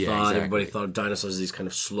everybody thought. Exactly. Everybody thought dinosaurs are these kind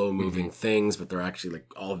of slow moving things, but they're actually like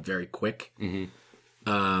all very quick. And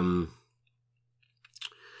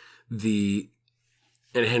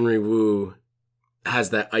Henry Wu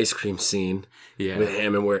has that ice cream scene with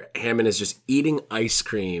Hammond where Hammond is just eating ice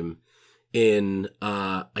cream in,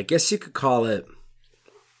 I guess you could call it,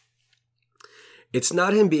 it's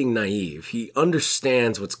not him being naive. He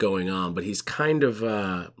understands what's going on, but he's kind of,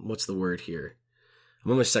 what's the word here?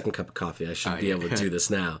 I'm on my second cup of coffee. I should be able to do this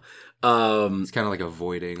now. He's kind of like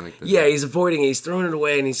avoiding. He's avoiding it. He's throwing it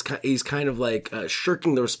away, and he's kind of like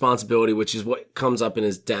shirking the responsibility, which is what comes up in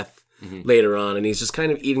his death later on. And he's just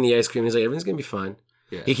kind of eating the ice cream. He's like, everything's going to be fine.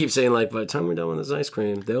 Yeah. He keeps saying, like, by the time we're done with this ice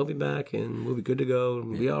cream, they'll be back, and we'll be good to go, and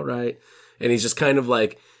we'll be all right. And he's just kind of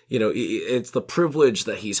like, you know, it's the privilege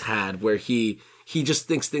that he's had where he just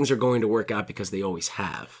thinks things are going to work out because they always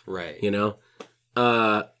have. Right. You know?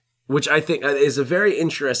 Which I think is a very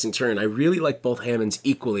interesting turn. I really like both Hammonds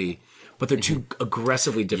equally, but they're two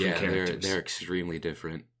aggressively different characters. They're extremely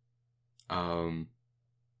different.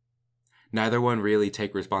 Neither one really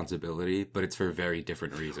take responsibility, but it's for very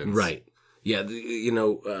different reasons. Right. Yeah,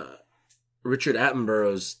 Richard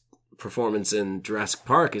Attenborough's performance in Jurassic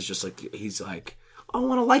Park is just like, he's like, I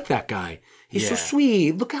want to like that guy. He's so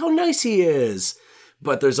sweet. Look how nice he is.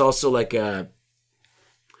 But there's also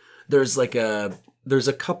there's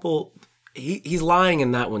a couple, he's lying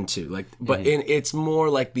in that one too. Like, but it's more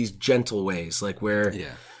like these gentle ways, like where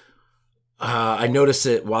I noticed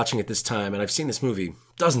it watching it this time, and I've seen this movie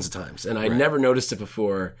dozens of times, and I never noticed it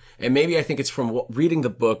before. And maybe I think it's from reading the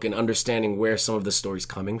book and understanding where some of the story's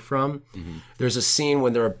coming from. There's a scene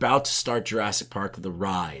when they're about to start Jurassic Park, the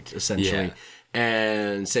ride, essentially.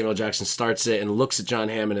 And Samuel Jackson starts it and looks at John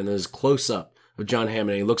Hammond, and there's a close-up of John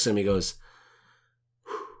Hammond, and he looks at him, he goes,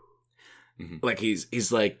 like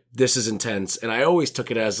he's like, this is intense. And I always took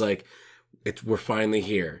it as like, we're finally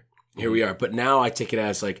here. Here we are. But now I take it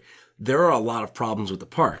as like, there are a lot of problems with the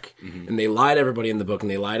park. And they lie to everybody in the book, and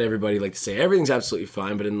they lie to everybody like to say everything's absolutely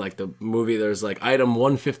fine. But in like the movie, there's like item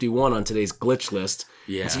 151 on today's glitch list.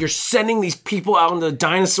 Yeah. So you're sending these people out into the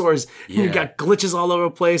dinosaurs, and you got glitches all over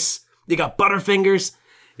the place. You got Butterfingers.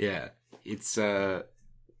 Yeah.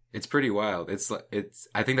 It's pretty wild.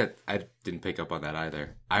 I think that I didn't pick up on that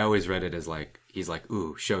either. I always read it as like, he's like,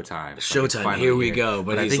 ooh, showtime. Showtime, here we go.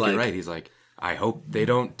 But I think you're right. He's like, I hope they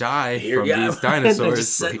don't die from these dinosaurs. I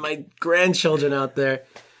just sent my grandchildren out there.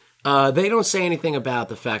 They don't say anything about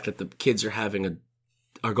the fact that the kids the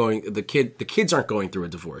kids aren't going through a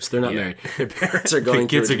divorce. They're not married. Their parents are going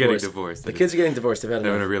through a divorce. The kids are getting divorced. The kids are getting divorced. They're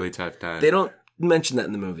having a really tough time. They don't mention that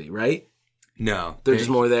in the movie, right? No. They're just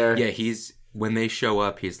more there. Yeah, when they show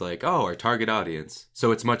up, he's like, oh, our target audience.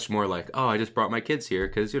 So it's much more like, oh, I just brought my kids here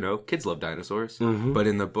because, you know, kids love dinosaurs. But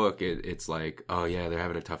in the book, it's like, oh, yeah, they're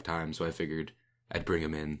having a tough time. So I figured I'd bring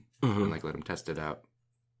them in and like let them test it out.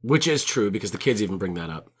 Which is true because the kids even bring that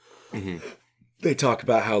up. They talk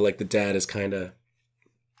about how like the dad is kind of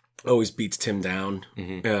always beats Tim down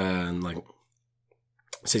and like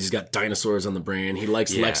Says he's got dinosaurs on the brain. He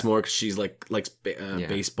likes Yeah. Lex more because she's likes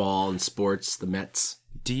baseball and sports, the Mets.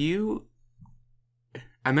 Do you...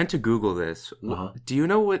 I meant to Google this. Uh-huh. Do you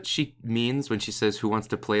know what she means when she says, who wants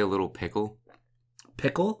to play a little pickle?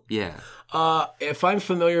 Pickle? Yeah. If I'm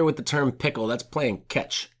familiar with the term pickle, that's playing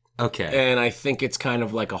catch. Okay. And I think it's kind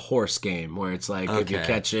of like a horse game where it's like if you Okay.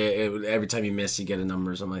 catch it, every time you miss, you get a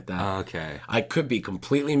number or something like that. Okay. I could be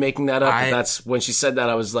completely making that up, but that's when she said that,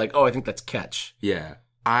 I was like, oh, I think that's catch. Yeah.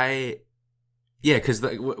 Because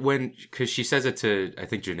she says it to, I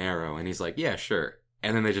think, Gennaro, and he's like, yeah, sure.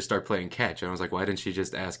 And then they just start playing catch. And I was like, why didn't she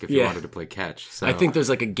just ask if he wanted to play catch? So I think there's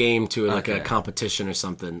like a game to it, like a Okay. competition or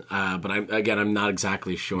something. But I'm not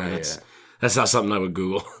exactly sure. No, That's not something I would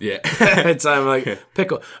Google. Yeah. It's I'm like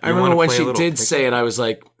pickle. I You remember wanna when play a she little did pickle? say it, I was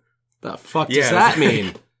like, the fuck does Yeah. that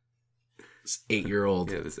mean? This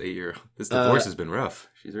 8-year-old. Yeah, this 8-year-old. This divorce has been rough.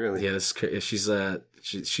 She's really... Yeah,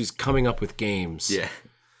 she's coming up with games. Yeah.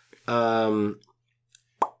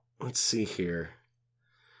 Let's see here.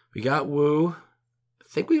 We got Wu.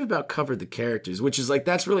 I think we've about covered the characters, which is like,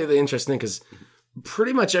 that's really the interesting thing because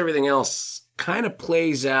pretty much everything else kind of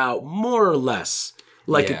plays out more or less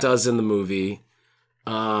like Yeah. it does in the movie.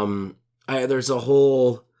 There's a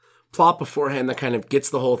whole plot beforehand that kind of gets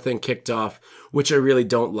the whole thing kicked off, which I really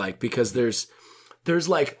don't like because there's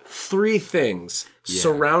like 3 things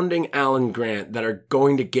surrounding Alan Grant that are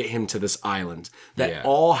going to get him to this island that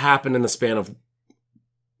all happen in the span of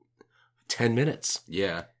 10 minutes.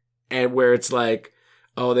 Yeah. And where it's like,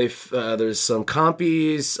 oh, there's some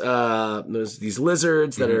compies, there's these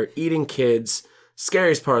lizards that are eating kids.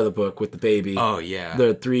 Scariest part of the book with the baby. Oh, yeah. There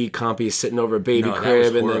are 3 compies sitting over a baby No, that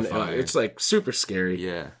crib, was and then horrifying. it's like super scary.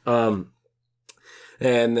 Yeah.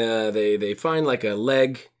 And they find like a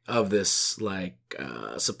leg of this like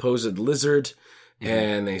supposed lizard,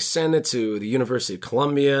 and they send it to the University of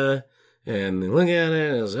Columbia, and they look at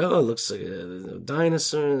it and it's like, oh, it looks like a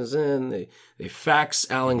dinosaur. And they fax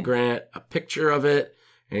Alan Grant a picture of it,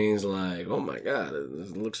 and he's like, oh my god,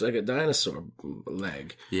 it looks like a dinosaur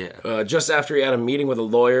leg. Yeah. Just after he had a meeting with a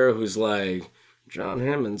lawyer who's like, John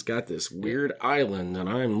Hammond's got this weird island and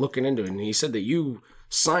I'm looking into it. And he said that you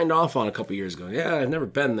signed off on a couple years ago. Yeah, I've never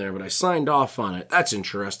been there, but I signed off on it. That's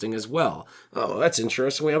interesting as well. Oh, that's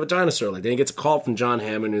interesting. We have a dinosaur. Like, then he gets a call from John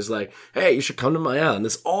Hammond who's like, hey, you should come to my island.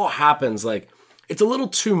 This all happens like, it's a little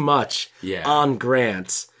too much on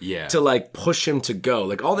Grant to like push him to go.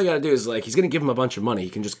 Like, all they got to do is like, he's going to give him a bunch of money. He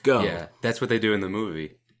can just go. Yeah. That's what they do in the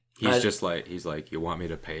movie. He's like, you want me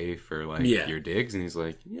to pay for like your digs? And he's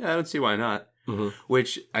like, yeah, I don't see why not. Mm-hmm.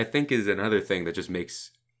 Which I think is another thing that just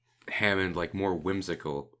makes Hammond like more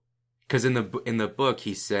whimsical. Because in the book,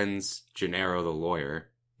 he sends Gennaro the lawyer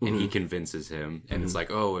and he convinces him. And it's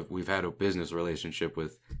like, oh, we've had a business relationship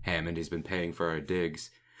with Hammond. He's been paying for our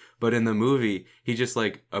digs. But in the movie, he just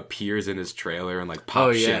like appears in his trailer and like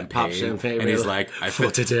pops champagne. And he's like,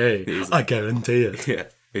 today, I guarantee it. Yeah.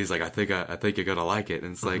 He's like, I think you're gonna like it,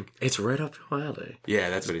 and it's like, it's right up your alley. Yeah,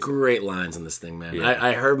 that's what he's. Great lines in this thing, man. Yeah.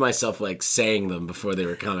 I heard myself like saying them before they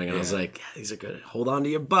were coming, and I was like, yeah, these are good. Hold on to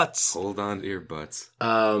your butts. Hold on to your butts.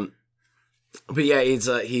 But yeah,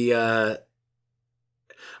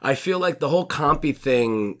 I feel like the whole compy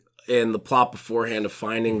thing in the plot beforehand of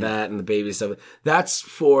finding that and the baby stuff, that's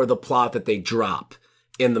for the plot that they drop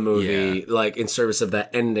in the movie, like in service of that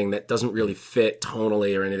ending that doesn't really fit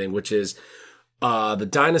tonally or anything, which is. The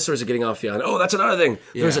dinosaurs are getting off the island. Oh, that's another thing.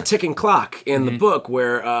 There's a ticking clock in the book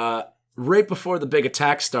where right before the big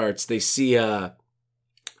attack starts, they see the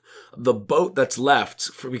boat that's left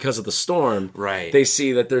because of the storm. Right. They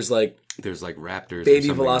see that there's like raptors, baby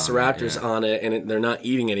velociraptors on it, and they're not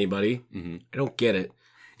eating anybody. Mm-hmm. I don't get it.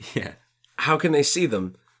 Yeah. How can they see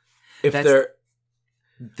them if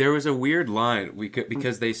There was a weird line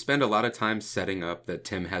because they spend a lot of time setting up that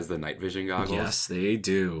Tim has the night vision goggles. Yes, they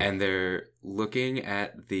do. And they're looking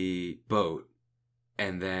at the boat,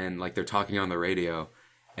 and then like they're talking on the radio,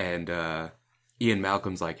 and Ian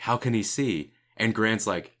Malcolm's like, "How can he see?" And Grant's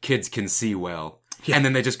like, "Kids can see well." Yeah. And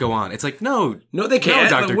then they just go on. It's like, no, they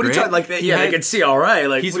can't. No, Dr. What Grant. Are you talking? Like, they can see all right.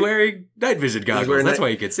 Like he's wearing night vision goggles. That's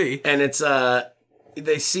why he can see. And it's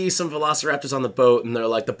they see some velociraptors on the boat, and they're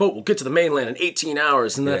like, the boat will get to the mainland in 18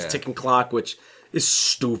 hours, and that's ticking clock, which is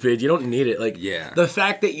stupid. You don't need it. Like, the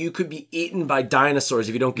fact that you could be eaten by dinosaurs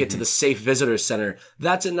if you don't get to the safe visitor center,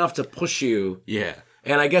 that's enough to push you. Yeah.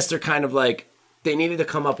 And I guess they're kind of like, they needed to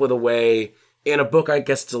come up with a way. In a book, I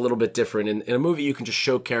guess it's a little bit different. In a movie, you can just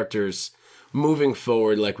show characters moving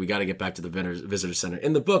forward, like, we got to get back to the visitor center.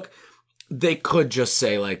 In the book, they could just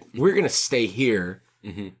say, like, we're going to stay here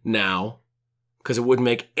now. Because it wouldn't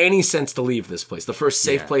make any sense to leave this place. The first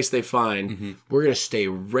safe place they find, we're going to stay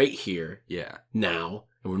right here now.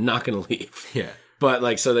 and we're not going to leave. Yeah. But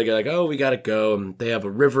like, so they go like, oh, we got to go. And they have a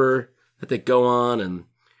river that they go on, and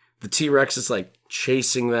the T-Rex is like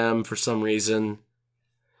chasing them for some reason.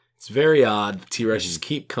 It's very odd. The T-Rexes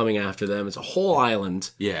keep coming after them. It's a whole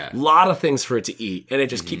island. Yeah. A lot of things for it to eat, and it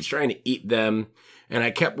just keeps trying to eat them. And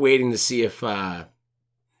I kept waiting to see if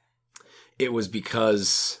it was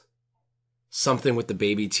because something with the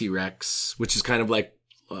baby T-Rex, which is kind of like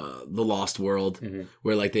the Lost World,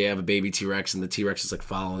 where like they have a baby T-Rex and the T-Rexes like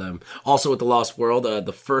follow them. Also with the Lost World,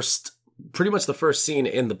 pretty much the first scene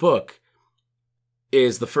in the book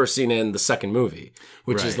is the first scene in the second movie,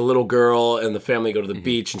 which is the little girl and the family go to the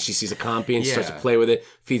beach and she sees a compy and she starts to play with it,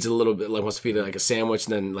 feeds it a little bit, like wants to feed it like a sandwich,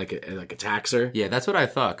 and then like attacks her. Yeah, that's what I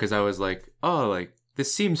thought, because I was like, oh, like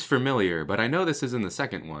this seems familiar, but I know this is in the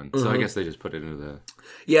second one, so I guess they just put it into the...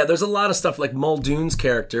 Yeah, there's a lot of stuff like Muldoon's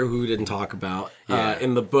character, who we didn't talk about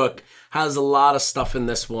in the book, has a lot of stuff in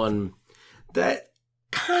this one that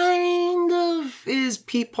kind of is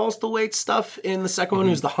Pete Postlethwaite stuff in the second one,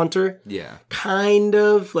 who's the hunter. Yeah. Kind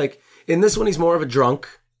of. Like, in this one, he's more of a drunk.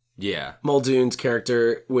 Yeah. Muldoon's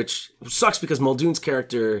character, which sucks because Muldoon's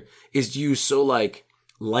character is used so, like,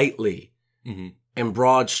 lightly and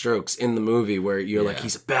broad strokes in the movie where you're like,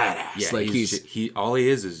 he's a badass. Yeah, like, all he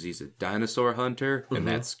is he's a dinosaur hunter, and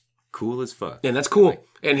that's cool as fuck. And that's cool.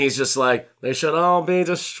 And he's just like, they should all be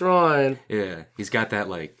destroyed. Yeah. He's got that,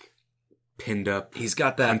 like, pinned up. He's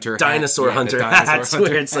got that hunter dinosaur hat. hunter Yeah, hat,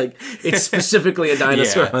 where it's like, it's specifically a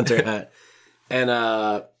dinosaur hunter hat. And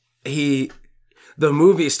the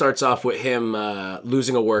movie starts off with him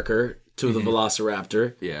losing a worker to the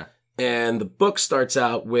Velociraptor. Yeah. And the book starts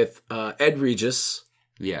out with Ed Regis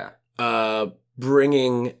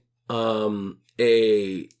bringing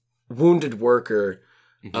a wounded worker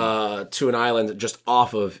to an island just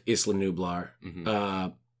off of Isla Nublar.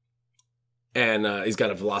 And he's got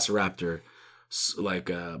a Velociraptor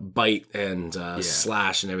bite and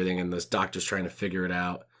slash and everything, and this doctor's trying to figure it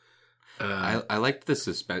out. I liked the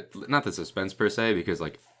suspense, not the suspense per se, because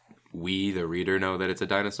like we, the reader, know that it's a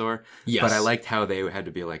dinosaur. Yes. But I liked how they had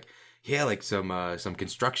to be like, yeah, like some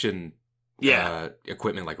construction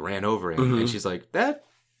equipment like ran over him. And she's like, that,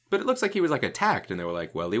 but it looks like he was like attacked. And they were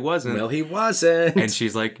like, well, he wasn't. Well, he wasn't. And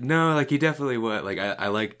she's like, no, like he definitely was. Like I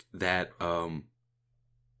liked that. I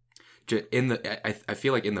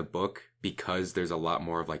feel like in the book, because there's a lot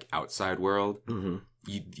more of like outside world,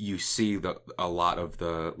 you see a lot of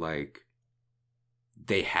the like,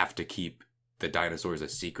 they have to keep the dinosaurs a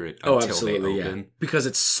secret until they open. Because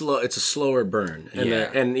it's slow. It's a slower burn. And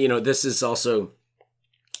and you know, this is also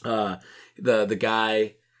the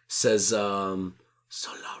guy says Solaraptor.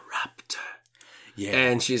 Yeah.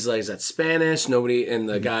 And she's like, is that Spanish? Nobody, and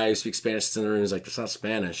the guy who speaks Spanish is in the room is like, that's not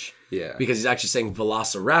Spanish. Yeah. Because he's actually saying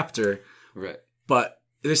Velociraptor. Right. But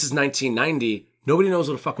this is 1990. Nobody knows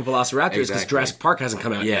what a fucking Velociraptor is because Jurassic Park hasn't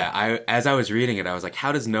come out yet. Yeah, as I was reading it, I was like,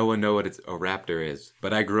 how does no one know what a raptor is?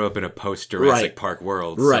 But I grew up in a post-Jurassic Park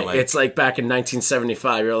world. Right. So like, it's like back in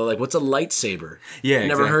 1975. You're like, what's a lightsaber? Yeah,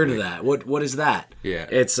 never heard of that. What is that? Yeah.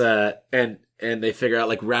 It's, and they figure out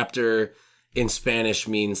like raptor in Spanish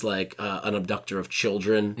means like an abductor of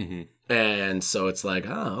children. And so it's like,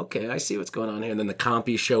 oh, okay, I see what's going on here. And then the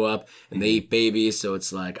compies show up and they eat babies. So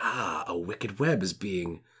it's like, a wicked web is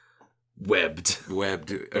being webbed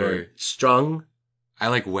or strung. I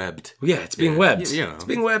like webbed. Yeah, it's being webbed. You know. It's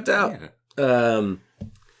being webbed out. Yeah.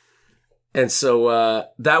 And so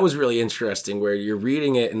that was really interesting where you're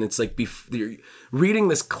reading it and it's like you're reading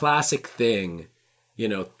this classic thing, you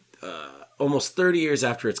know, almost 30 years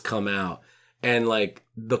after it's come out, and like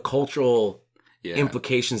the cultural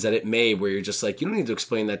implications that it made, where you're just like, you don't need to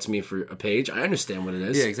explain that to me for a page. I understand what it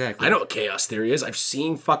is. Yeah, exactly. I know what chaos theory is. I've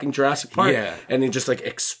seen fucking Jurassic Park. Yeah. And then just like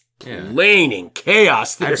explaining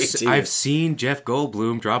chaos theory. I've seen Jeff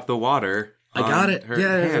Goldblum drop the water. I got it.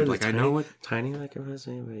 Hand. Like tiny, I know what tiny like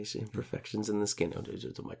imperfections in the skin. No,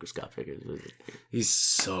 it's a microscopic. He's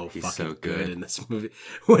so good in this movie.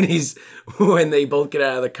 When they both get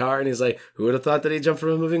out of the car and he's like, "Who would have thought that he jumped from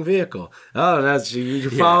a moving vehicle?" Oh, that's you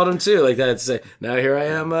followed him too. Like that's now here I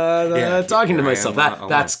am talking to myself.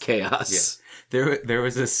 That's chaos. Yeah. There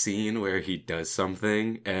was a scene where he does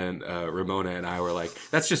something, and Ramona and I were like,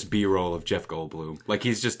 "That's just B-roll of Jeff Goldblum. Like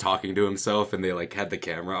he's just talking to himself, and they like had the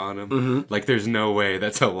camera on him. Like there's no way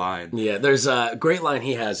that's a line." Yeah, there's a great line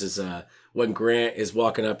he has is when Grant is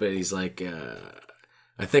walking up and he's like,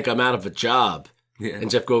 "I think I'm out of a job," and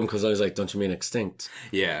Jeff Goldblum comes on, he's like, "Don't you mean extinct?"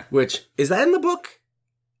 Yeah, which is that in the book?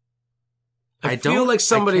 I feel like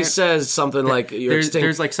somebody says something like you're extinct.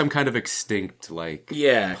 There's like some kind of extinct like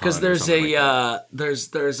yeah, because there's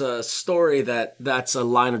there's a story that's a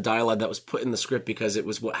line of dialogue that was put in the script because it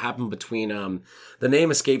was what happened between the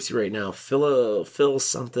name escapes you right now, Phil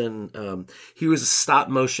something. He was a stop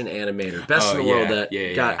motion animator, best in the world that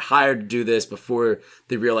got hired to do this before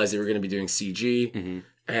they realized they were going to be doing CG,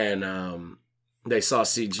 and they saw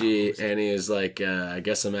CG and he was like, I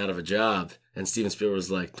guess I'm out of a job. And Steven Spielberg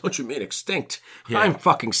was like, don't you mean extinct? Yeah. I'm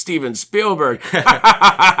fucking Steven Spielberg.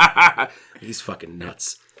 He's fucking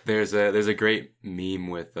nuts. There's a great meme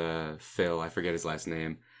with Phil. I forget his last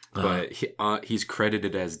name. But he's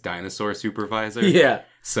credited as dinosaur supervisor. Yeah.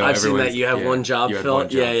 So I've seen that. You have one job,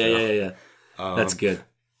 Phil. Yeah. That's good.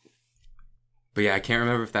 But yeah, I can't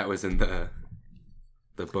remember if that was in the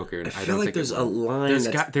book or I feel like there's a line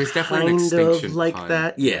there's definitely an extinction like pun.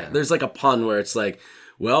 that. Yeah, there's like a pun where it's like,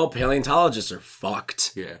 well, paleontologists are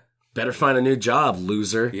fucked. Yeah. Better find a new job,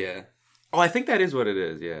 loser. Yeah. Oh, I think that is what it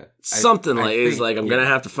is, yeah. Something I'm going to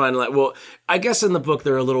have to find, like, well, I guess in the book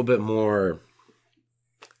they're a little bit more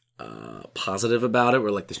positive about it,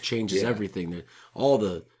 where, like, this changes everything. All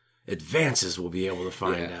the advances we'll be able to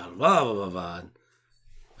find out. Blah, blah, blah,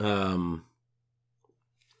 blah.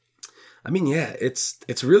 I mean, yeah, it's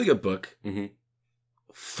a really good book. Mm-hmm.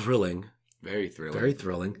 Thrilling. Very thrilling. Very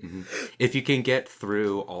thrilling. Mm-hmm. If you can get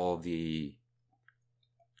through all the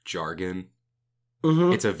jargon,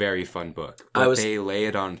 it's a very fun book. But they lay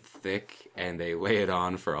it on thick, and they lay it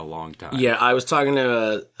on for a long time. Yeah, I was talking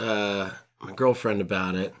to my girlfriend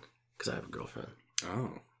about it, because I have a girlfriend.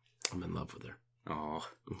 Oh. I'm in love with her. Oh.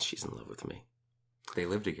 And she's in love with me. They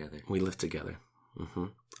live together. We live together. Mm-hmm.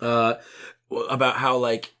 About how,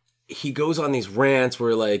 like, he goes on these rants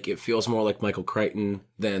where, like, it feels more like Michael Crichton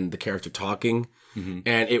than the character talking. Mm-hmm.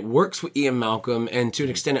 And it works with Ian Malcolm, and to an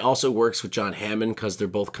extent it also works with John Hammond, because they're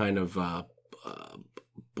both kind of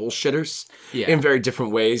bullshitters in very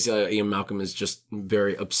different ways. Ian Malcolm is just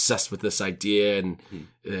very obsessed with this idea, and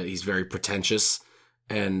he's very pretentious.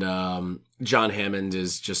 And John Hammond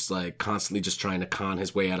is just, like, constantly just trying to con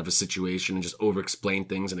his way out of a situation and just over-explain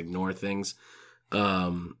things and ignore things.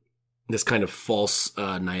 This kind of false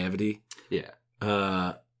naivety. Yeah.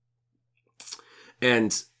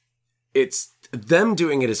 And it's them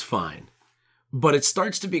doing it is fine. But it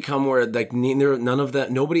starts to become where, like,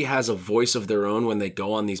 nobody has a voice of their own when they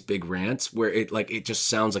go on these big rants, where it just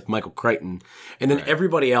sounds like Michael Crichton. And then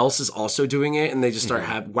everybody else is also doing it, and they just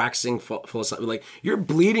start waxing philosophical. Like, you're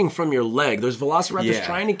bleeding from your leg. There's velociraptors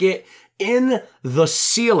trying to get in the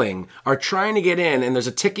ceiling, are trying to get in, and there's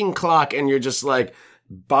a ticking clock, and you're just like,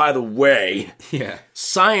 by the way,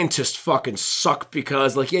 scientists fucking suck,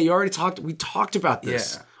 because, like, we talked about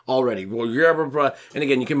this already. Well, and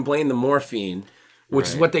again, you can blame the morphine, which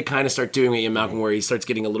is what they kind of start doing with Ian Malcolm, where he starts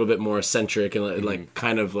getting a little bit more eccentric and like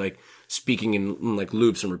kind of like speaking in like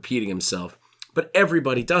loops and repeating himself. But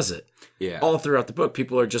everybody does it. Yeah. All throughout the book,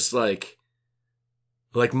 people are just like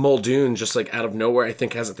Muldoon, just like out of nowhere, I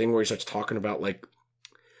think has a thing where he starts talking about like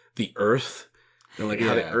the Earth and like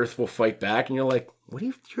how the Earth will fight back, and you're like, what are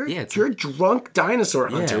you? You're a drunk dinosaur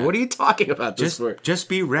hunter. What are you talking about? Just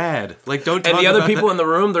be rad. Like, don't. And the other people in the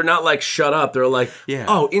room, they're not like, shut up. They're like,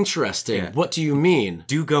 oh, interesting. Yeah. What do you mean?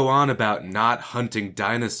 Do go on about not hunting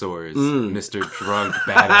dinosaurs, Mr. Drunk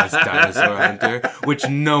Badass Dinosaur Hunter, which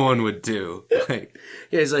no one would do. Like,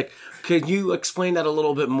 he's like, could you explain that a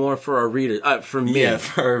little bit more for our readers? For me,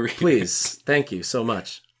 for our readers. Please, thank you so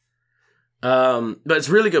much. But it's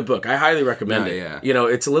a really good book. I highly recommend it. Yeah. You know,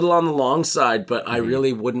 it's a little on the long side, but I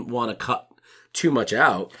really wouldn't want to cut too much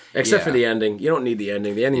out, except for the ending. You don't need the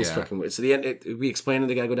ending. The ending's fucking weird. So the end, we explained it.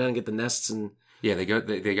 They gotta go down and get the nests, and they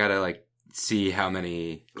gotta like see how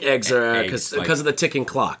many eggs are because of the ticking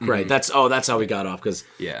clock, right? That's how we got off, because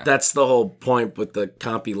that's the whole point with the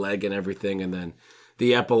compy leg and everything, and then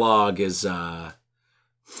the epilogue is,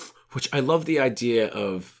 which I love the idea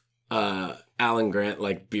of. Alan Grant,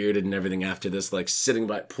 like, bearded and everything after this, like, sitting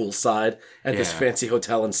by poolside at this fancy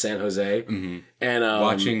hotel in San Jose. Mm-hmm. And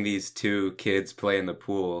watching these two kids play in the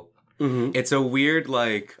pool. Mm-hmm. It's a weird,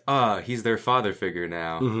 like, he's their father figure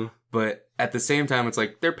now. Mm-hmm. But at the same time, it's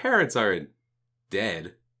like, their parents aren't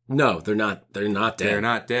dead. No, they're not. They're not dead. They're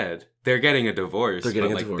not dead. They're getting a divorce. They're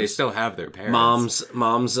getting a divorce. They still have their parents.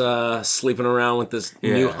 Mom's sleeping around with this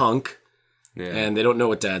new hunk. Yeah. And they don't know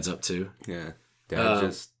what Dad's up to. Yeah. Dad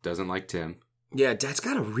just doesn't like Tim. Yeah, Dad's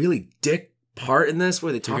got a really dick part in this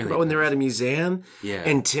where they talk about when they're at a museum. Yeah.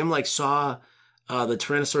 And Tim, like, saw the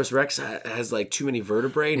Tyrannosaurus Rex has, like, too many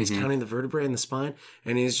vertebrae, and he's counting the vertebrae in the spine.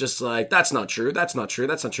 And he's just like, that's not true. That's not true.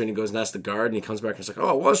 That's not true. And he goes and asks the guard, and he comes back and he's like,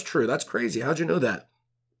 oh, it was true. That's crazy. How'd you know that?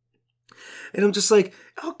 And I'm just like,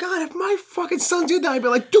 oh God, if my fucking son did that, I'd be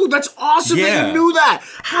like, dude, that's awesome that Yeah. you knew that.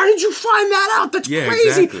 How did you find that out? That's Yeah,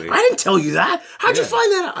 crazy. exactly. I didn't tell you that. How'd you Yeah.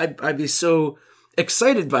 find that out? I'd be so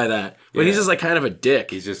excited by that. But he's Yeah. just like kind of a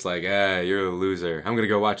dick. He's just like, you're a loser. I'm gonna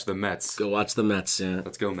go watch the Mets. Go watch the Mets, yeah.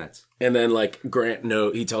 Let's go Mets. And then like Grant,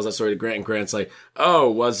 he tells that story to Grant, and Grant's like, oh,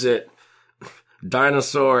 was it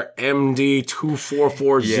Dinosaur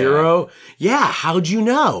MD2440? Yeah, how'd you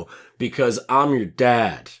know? Because I'm your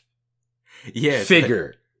dad. Yeah. it's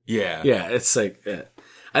Figure. Yeah. Yeah, it's like,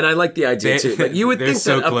 and I like the idea too. Like you would they're think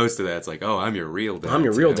so that close to that. It's like, I'm your real dad. I'm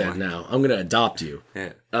your real too. dad now. I'm gonna adopt you.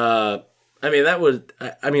 Yeah.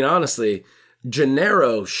 Honestly,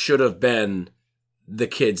 Gennaro should have been the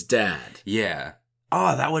kid's dad. Yeah.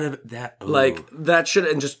 Oh, that would have that. Ooh. Like that should,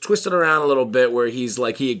 and just twist it around a little bit where he's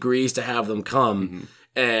like, he agrees to have them come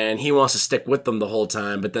and he wants to stick with them the whole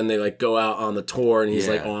time, but then they like go out on the tour and he's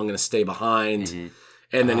like, oh, I'm going to stay behind.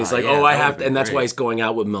 And then he's like, yeah, I that have would've to, and been that's why great. he's going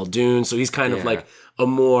out with Muldoon. So he's kind of Yeah. like a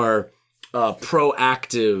more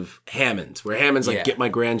proactive Hammond, where Hammond's like, Yeah. get my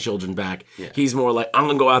grandchildren back. Yeah. He's more like, I'm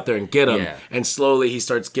going to go out there and get them. Yeah. And slowly he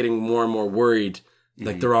starts getting more and more worried.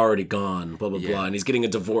 Like they're already gone, blah, blah, Yeah. blah. And he's getting a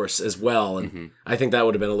divorce as well. And I think that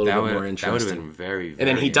would have been a little bit more That would have interesting. been very, And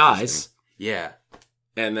then very he dies. interesting. Yeah.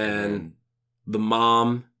 And then then- the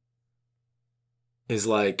mom is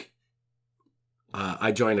like,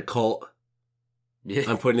 I joined a cult. Yeah.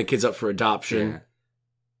 I'm putting the kids up for adoption. Yeah.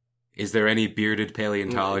 Is there any bearded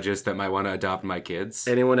paleontologist that might want to adopt my kids?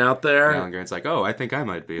 Anyone out there? Alan Grant's like, I think I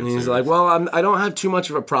might be. And he's like, well, I don't have too much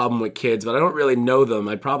of a problem with kids, but I don't really know them.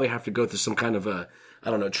 I'd probably have to go through some kind of a,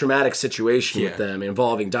 traumatic situation with Yeah. them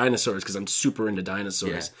involving dinosaurs because I'm super into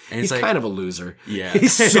dinosaurs. Yeah. And He's it's like- kind of a loser. Yeah.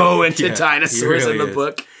 He's so into Yeah, dinosaurs he in the really is.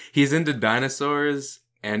 book. He's into dinosaurs,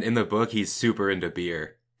 and in the book, he's super into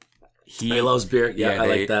beer. He loves beer. Yeah, I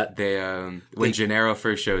like that. When Gennaro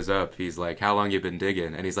first shows up, he's like, how long you been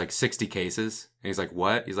digging? And he's like, 60 cases. And he's like,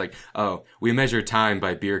 what? He's like, oh, we measure time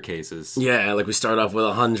by beer cases. Yeah, like we start off with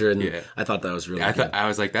 100. And Yeah. I thought that was really I good.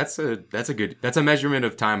 was like, that's a measurement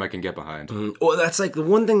of time I can get behind. Well, that's like the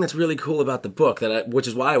one thing that's really cool about the book which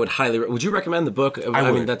is why I would would you recommend the book?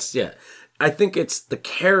 I mean, would. I think it's the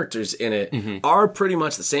characters in it are pretty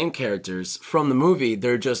much the same characters from the movie.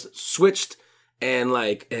 They're just switched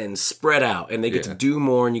and spread out, and they get to do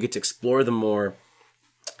more, and you get to explore them more.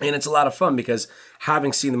 And it's a lot of fun because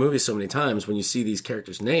having seen the movie so many times, when you see these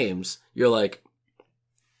characters' names, you're like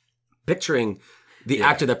picturing the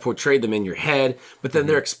actor that portrayed them in your head, but then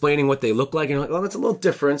they're explaining what they look like, and you're like, oh, that's a little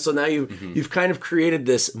different. So now you've kind of created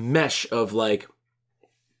this mesh of like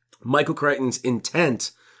Michael Crichton's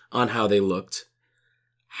intent on how they looked,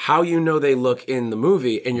 how you know they look in the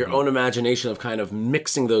movie, and your own imagination of kind of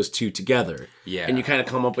mixing those two together. Yeah. And you kind of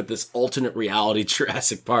come up with this alternate reality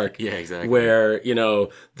Jurassic Park. Yeah, exactly. Where,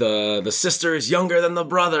 the sister is younger than the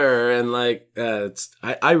brother, and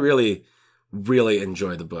I really, really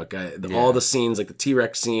enjoy the book. All the scenes, like the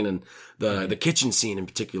T-Rex scene and the kitchen scene in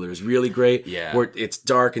particular is really great. Yeah. Where it's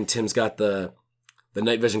dark and Tim's got the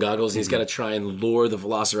night vision goggles, and he's got to try and lure the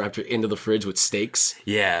Velociraptor into the fridge with stakes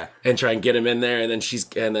Yeah. and try and get him in there. And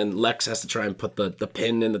then Lex has to try and put the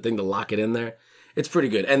pin in the thing to lock it in there. It's pretty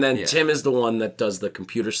good. And then Tim is the one that does the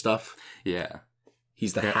computer stuff. Yeah.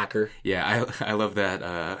 He's the hacker. Yeah, I love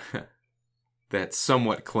that that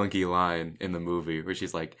somewhat clunky line in the movie where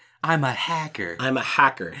she's like, I'm a hacker. I'm a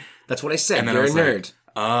hacker. That's what I said. And then You're I a was nerd.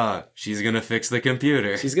 like, she's gonna fix the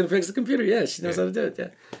computer. She's gonna fix the computer. Yeah, she knows how to do it. Yeah,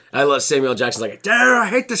 I love Samuel Jackson's like, I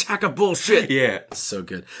hate this hacker bullshit. Yeah. So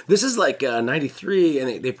good. This is like 93,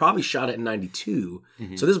 and they probably shot it in 92.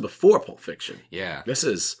 So this is before Pulp Fiction. Yeah. This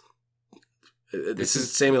is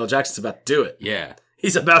Samuel Jackson's about to do it. Yeah.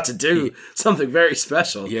 He's about to do something very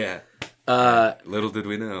special. Yeah. Little did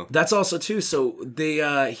we know. That's also too. So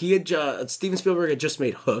Steven Spielberg had just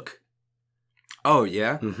made Hook. Oh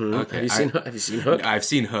yeah. Have Okay. you seen Hook? I've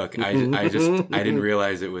seen Hook. I didn't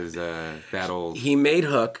realize it was that old. He made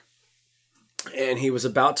Hook, and he was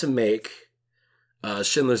about to make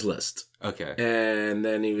Schindler's List. Okay. And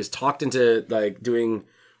then he was talked into like doing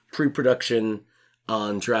pre-production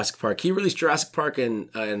on Jurassic Park. He released Jurassic Park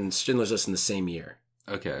and Schindler's List in the same year,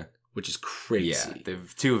 Okay. which is crazy. Yeah, they're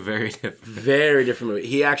two very different. Very different movie.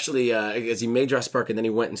 He actually, as he made Jurassic Park, and then he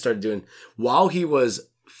went and started doing, while he was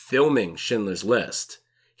filming Schindler's List,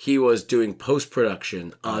 he was doing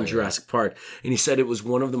post-production on Jurassic Park. And he said it was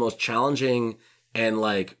one of the most challenging and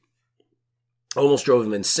like almost drove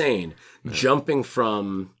him insane, jumping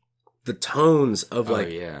from the tones of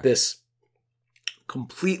this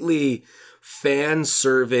completely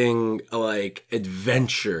fan-serving like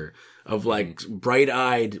adventure of like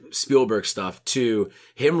bright-eyed Spielberg stuff to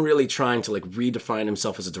him really trying to like redefine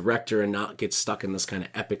himself as a director and not get stuck in this kind of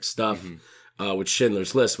epic stuff with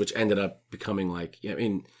Schindler's List, which ended up becoming like, I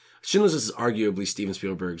mean, Schindler's List is arguably Steven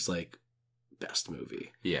Spielberg's like best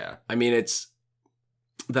movie. Yeah. I mean,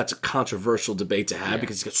 that's a controversial debate to have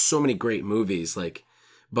because he's got so many great movies. Like,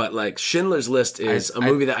 but like Schindler's List is a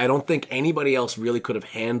movie that I don't think anybody else really could have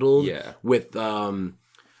handled with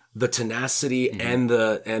the tenacity and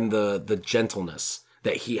the gentleness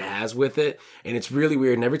that he has with it. And it's really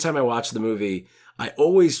weird. And every time I watch the movie, I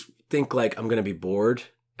always think like I'm gonna be bored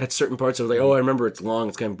at certain parts. I was like, oh, I remember it's long,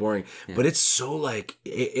 it's kind of boring. But it's so like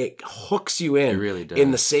it hooks you in. It really does.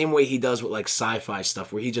 In the same way he does with like sci-fi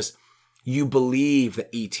stuff, where he just you believe that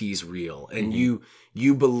E.T.'s real, and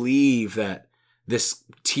you believe that this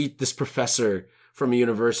professor from a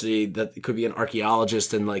university that could be an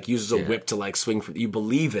archaeologist and like uses a whip to like swing for you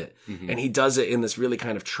believe it. And he does it in this really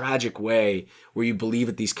kind of tragic way where you believe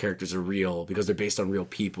that these characters are real because they're based on real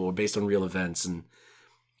people or based on real events. And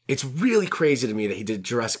it's really crazy to me that he did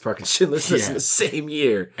Jurassic Park and Schindler's List in the same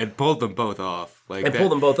year. And pulled them both off.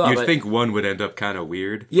 Pulled them both off. You'd think one would end up kind of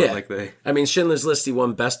weird. Yeah. But like I mean, Schindler's List, he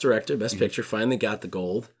won Best Director, Best Picture, finally got the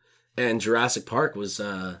gold. And Jurassic Park was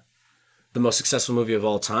the most successful movie of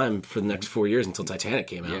all time for the next 4 years until Titanic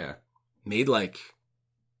came out. Yeah. Made like,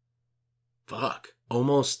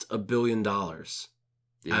 almost $1 billion.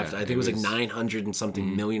 Yeah, I think it was like 900 and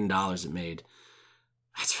something million dollars it made.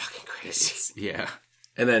 That's fucking crazy. Yeah.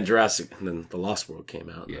 And then The Lost World came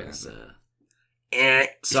out. And Yeah. it was,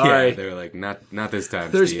 sorry. Yeah, they were like, not this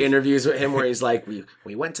time, There's Steve. interviews with him where he's like,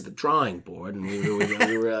 we went to the drawing board and we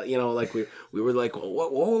were you know, like we were like,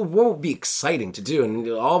 what would be exciting to do? And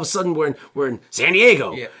all of a sudden we're in San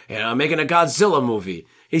Diego and I'm making a Godzilla movie.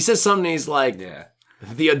 He says something, he's like,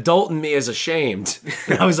 the adult in me is ashamed.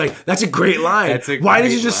 And I was like, that's a great line. Why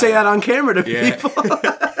did you just say that on camera to people?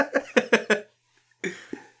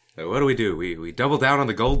 So what do? We double down on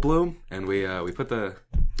the Goldblum and we put the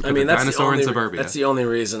dinosaur in suburbia. That's the only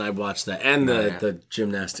reason I watched that, and the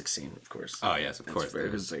gymnastics scene, of course. Oh yes, of course.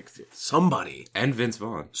 It was like somebody and Vince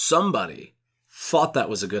Vaughn. Somebody thought that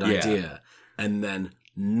was a good idea, and then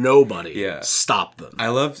nobody stopped them. I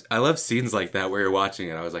love scenes like that where you're watching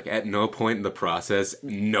it. I was like, at no point in the process,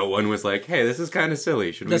 no one was like, "Hey, this is kind of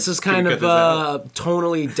silly. This is kind of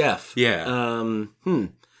tonally deaf." Yeah.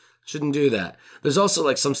 Shouldn't do that. There's also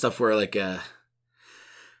like some stuff where like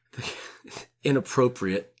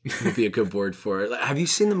inappropriate would be a good word for it. Like, have you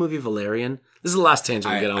seen the movie Valerian? This is the last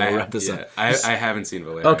tangent we get on. We'll wrap this up. I haven't seen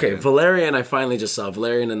Valerian. Okay, Valerian. I finally just saw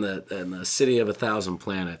Valerian in the City of 1,000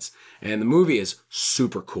 Planets, and the movie is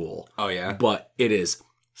super cool. Oh yeah, but it is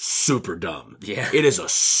super dumb. Yeah, it is a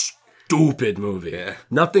stupid movie. Yeah,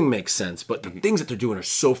 nothing makes sense, but the things that they're doing are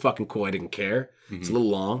so fucking cool. I didn't care. It's a little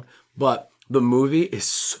long, but the movie is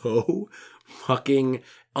so fucking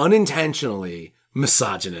unintentionally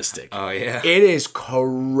misogynistic. Oh yeah, it is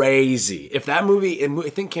crazy. If that movie, I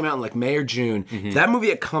think, came out in like May or June, if that movie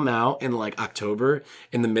had come out in like October,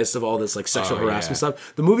 in the midst of all this like sexual harassment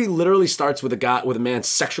stuff, the movie literally starts with a man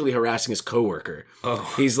sexually harassing his coworker.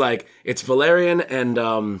 Oh, he's like, it's Valerian and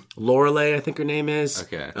Lorelei, I think her name is.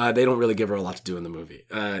 Okay, they don't really give her a lot to do in the movie.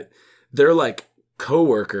 They're like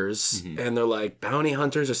co-workers and they're like bounty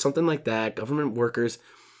hunters or something like that, government workers,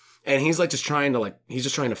 and he's just trying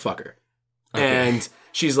to fuck her. Okay. And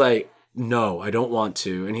she's like, no, I don't want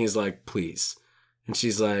to. And he's like, please. And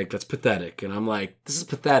she's like, that's pathetic. And I'm like, this is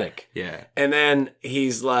pathetic. Yeah. And then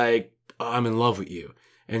he's like, oh, I'm in love with you.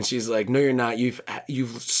 And she's like, no, you're not.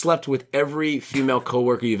 You've slept with every female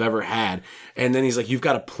coworker you've ever had. And then he's like, you've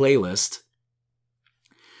got a playlist.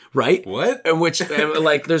 Right? What? In which,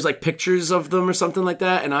 like, there's like pictures of them or something like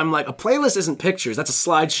that. And I'm like, a playlist isn't pictures. That's a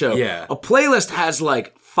slideshow. Yeah. A playlist has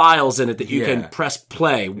like files in it that you can press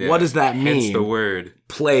play. Yeah. What does that mean? Hence the word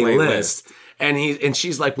playlist. And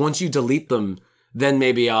she's like, once you delete them, then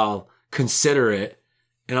maybe I'll consider it.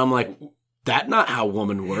 And I'm like, that's not how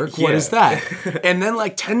women work. What is that? And then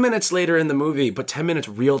like 10 minutes later in the movie, but 10 minutes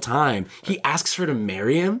real time, he asks her to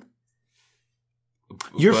marry him.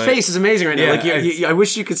 Your face is amazing right now. Like, I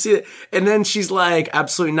wish you could see it. And then she's like,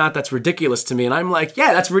 absolutely not. That's ridiculous to me. And I'm like,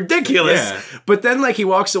 yeah, that's ridiculous. Yeah. But then like he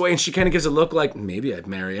walks away and she kind of gives a look like, maybe I'd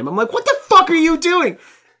marry him. I'm like, what the fuck are you doing?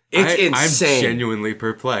 It's insane. I'm genuinely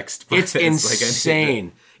perplexed. It's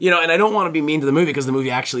insane. You know, and I don't want to be mean to the movie because the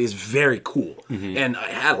movie actually is very cool. And I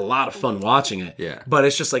had a lot of fun watching it. Yeah. But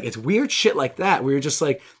it's just like, it's weird shit like that where you're just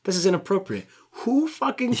like, this is inappropriate. who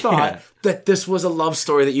fucking thought that this was a love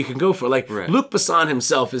story that you can go for? Like, Luc Besson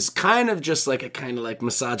himself is kind of just like a kind of like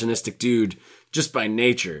misogynistic dude just by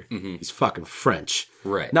nature. He's fucking French.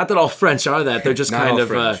 Right. Not that all French are that. They're just kind of,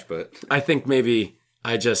 French, but I think maybe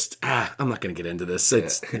I just, I'm not going to get into this.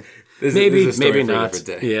 It's this maybe, is a story maybe for a not.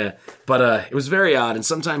 different day. Yeah. But it was very odd. And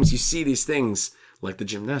sometimes you see these things like the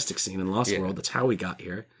gymnastics scene in Lost World. That's how we got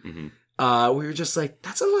here. We were just like,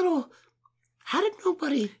 that's a little, how did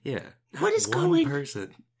nobody, what is going?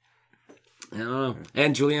 Person. I don't know.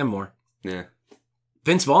 And Julianne Moore. Yeah.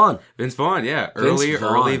 Vince Vaughn. Yeah. Early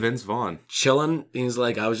Vince Vaughn. Chilling. He's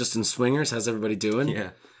like, I was just in Swingers. How's everybody doing? Yeah.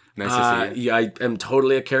 Nice to see you. Yeah, I am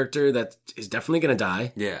totally a character that is definitely going to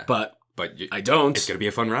die. Yeah. But I don't. It's going to be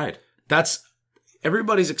a fun ride.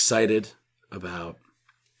 Everybody's excited about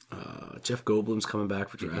Jeff Goldblum's coming back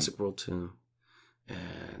for Jurassic World 2.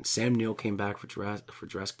 And Sam Neill came back for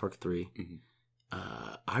Jurassic Park 3.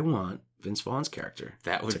 I want Vince Vaughn's character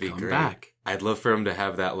that would to be come great. back. I'd love for him to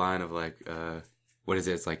have that line of like, what is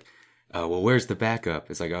it? It's like, well, where's the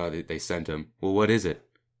backup? It's like, oh, they sent him. Well, what is it?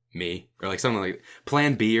 Me? Or like something like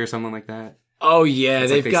Plan B or something like that. Oh, yeah.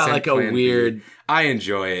 It's they've they got sent like a Plan weird... B. I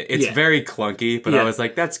enjoy it. It's very clunky, but I was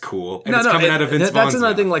like, that's cool. And it's coming out of Vince Vaughn's That's another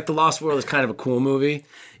mouth. thing. Like, The Lost World is kind of a cool movie.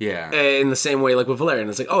 Yeah. In the same way, like with Valerian.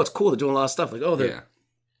 It's like, oh, it's cool. They're doing a lot of stuff. Like, oh, they're...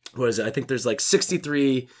 What is it? I think there's like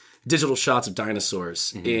 63 digital shots of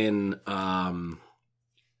dinosaurs in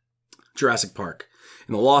Jurassic Park.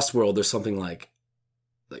 In The Lost World, there's something like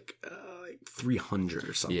 300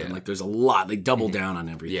 or something. Yeah. Like there's a lot. They double down on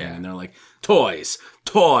everything. Yeah. And they're like, toys.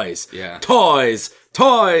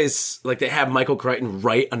 Like they have Michael Crichton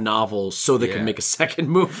write a novel so they can make a second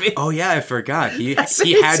movie. Oh yeah, I forgot. He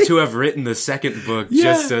had to have written the second book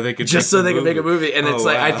just so they could make a movie. And it's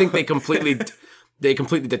like, I think they completely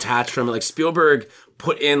detached from it. Like Spielberg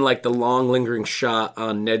put in like the long lingering shot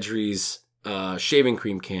on Nedry's shaving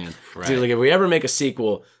cream can. Right. So like, if we ever make a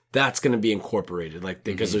sequel, that's going to be incorporated. Like,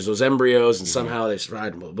 because there's those embryos and somehow they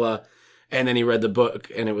survived, blah, blah, blah. And then he read the book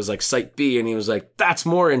and it was like Site B and he was like, that's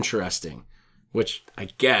more interesting. Which I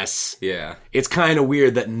guess. Yeah. It's kind of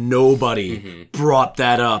weird that nobody brought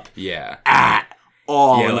that up. Yeah. At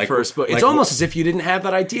all in like, the first book. It's like, almost as if you didn't have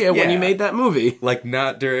that idea when you made that movie. Like,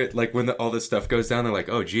 not during, like, when all this stuff goes down, they're like,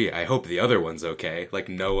 oh, gee, I hope the other one's okay. Like,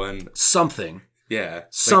 no one... Something. Yeah.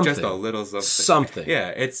 Something. Like, just a little something. Something. Yeah,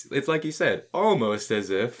 it's like you said, almost as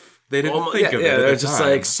if they didn't think of it at they're the just time.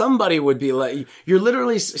 like, somebody would be like... You're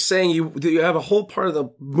literally saying you have a whole part of the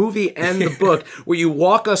movie and the book where you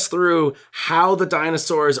walk us through how the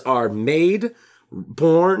dinosaurs are made,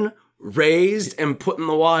 born, raised, and put in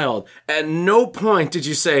the wild. At no point did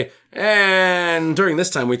you say, and during this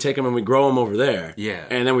time we take them and we grow them over there. Yeah.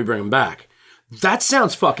 And then we bring them back. That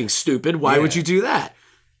sounds fucking stupid. Why would you do that?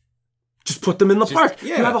 Just put them in the park.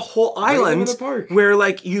 Yeah. You have a whole island the park. where,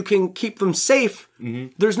 like, you can keep them safe.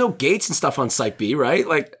 There's no gates and stuff on Site B, right?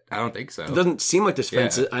 Like, I don't think so. it doesn't seem like there's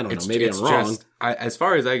fences. I don't know. Maybe I'm wrong. As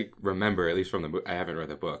far as I remember, at least from the book, I haven't read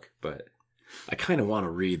the book, but I kind of want to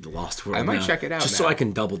read The Lost World. I might now, check it out just now. so I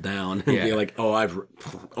can double down and be like,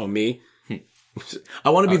 oh, me.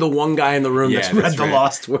 I want to be the one guy in the room that's read The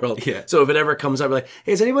Lost World. Yeah. So if it ever comes up, like,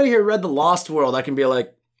 hey, has anybody here read The Lost World? I can be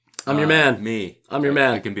like, I'm your man. Me. I'm your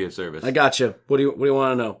man. I can be of service. I got you. What do you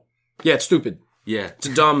want to know? Yeah, it's stupid. Yeah. It's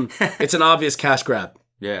dumb. It's an obvious cash grab.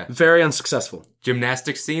 Yeah. Very unsuccessful.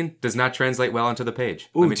 Gymnastics scene does not translate well onto the page.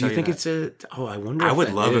 Ooh, do you think it's a... Oh, I wonder I if would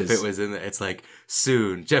that love is. if it was in there. It's like,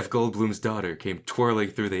 soon, Jeff Goldblum's daughter came twirling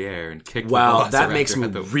through the air and kicked the Wow, that velociraptor makes me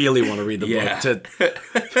at the... really want to read the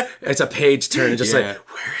book. It's a page turn and just like,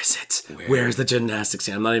 where is it? Where's the gymnastics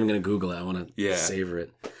scene? I'm not even going to Google it. I want to savor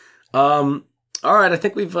it. All right, I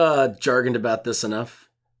think we've jargoned about this enough.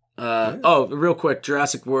 Oh, real quick,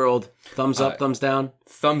 Jurassic World, thumbs up, thumbs down?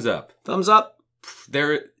 Thumbs up. Thumbs up?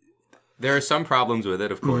 There are some problems with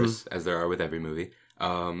it, of course, as there are with every movie.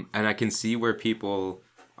 And I can see where people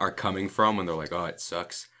are coming from when they're like, oh, it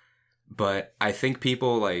sucks. But I think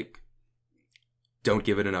people, like, don't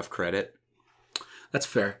give it enough credit. That's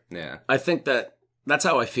fair. Yeah. I think that's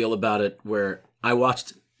how I feel about it, where I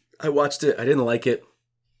watched it, I didn't like it.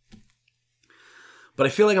 But I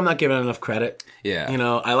feel like I'm not giving it enough credit. Yeah. You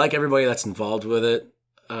know, I like everybody that's involved with it.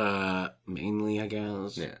 Mainly, I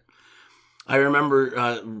guess. Yeah. I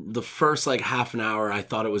remember the first like half an hour, I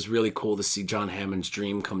thought it was really cool to see John Hammond's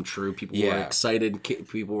dream come true. People were excited.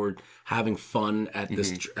 People were having fun at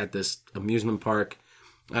this amusement park.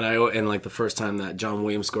 And like the first time that John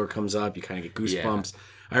Williams score comes up, you kind of get goosebumps.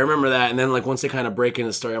 I remember that. And then like once they kind of break into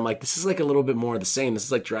the story, I'm like, this is like a little bit more of the same. This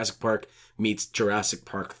is like Jurassic Park meets Jurassic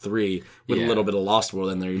Park 3 with a little bit of Lost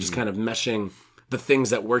World in there. You're just kind of meshing the things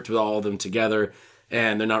that worked with all of them together.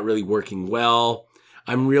 and they're not really working well.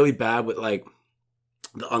 I'm really bad with like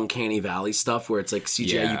the Uncanny Valley stuff where it's like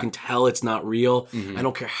CGI. Yeah. You can tell it's not real. Mhm. I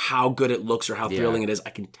don't care how good it looks or how thrilling it is. I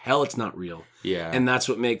can tell it's not real. Yeah. And that's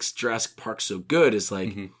what makes Jurassic Park so good is like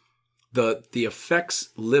Mhm. the effects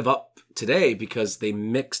live up today because they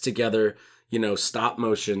mix together, you know, stop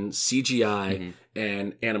motion, CGI, Mhm.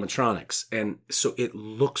 and animatronics. And so it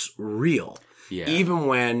looks real. Yeah. Even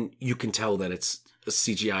when you can tell that it's a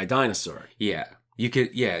CGI dinosaur. Yeah. You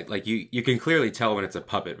could, like you can clearly tell when it's a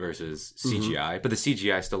puppet versus CGI, but the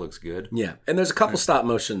CGI still looks good. Yeah. And there's a couple stop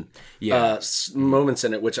motion moments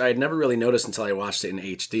in it, which I had never really noticed until I watched it in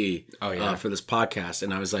HD for this podcast.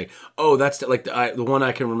 And I was like, oh, that's the one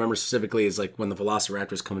I can remember specifically is like when the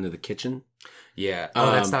Velociraptors come into the kitchen. Yeah.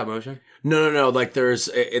 Oh, that's stop motion? No. Like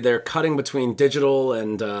they're cutting between digital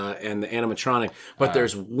and the animatronic, but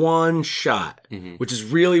there's one shot, which is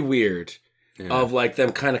really weird. Of like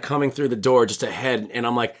them kind of coming through the door just ahead, and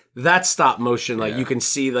I'm like, that's stop motion. Like you can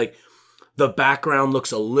see like the background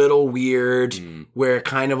looks a little weird, where it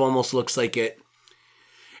kind of almost looks like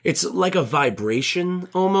it's like a vibration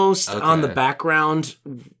almost on the background,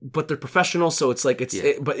 but they're professional, so it's like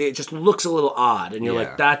but it just looks a little odd, and you're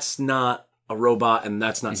like, that's not a robot, and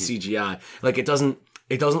that's not CGI. Like it doesn't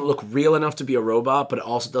look real enough to be a robot, but it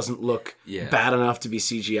also doesn't look bad enough to be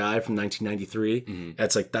CGI from 1993.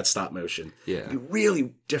 That's like, that's stop motion. Yeah. It'd be a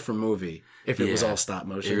really different movie if it was all stop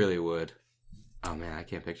motion. It really would. Oh man, I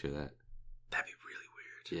can't picture that. That'd be really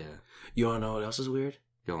weird. Yeah. You want to know what else is weird?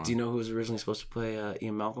 Go on. Do you know who was originally supposed to play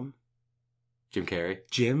Ian Malcolm? Jim Carrey?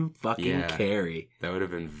 Jim fucking Carrey. That would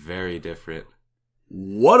have been very different.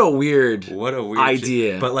 What a weird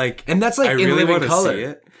idea. But like, and that's like I in really living want to color. see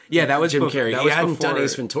it. Yeah, that was Jim Carrey. That He was hadn't before, done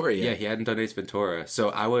Ace Ventura yet. Yeah, he hadn't done Ace Ventura. So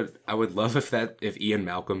I would love if Ian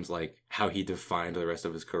Malcolm's like how he defined the rest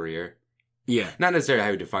of his career. Yeah. Not necessarily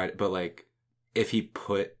how he defined it, but like if he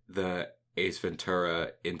put the Ace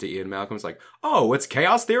Ventura into Ian Malcolm's, like, oh, what's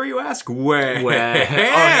chaos theory, you ask? Well,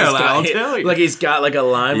 I'll tell you. Like he's got like a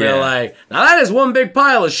line where like, now that is one big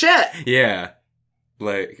pile of shit. Yeah.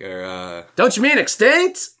 Like, or don't you mean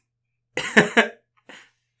extinct?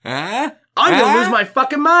 Huh? I'm gonna lose my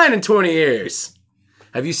fucking mind in 20 years.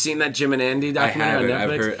 Have you seen that Jim and Andy documentary on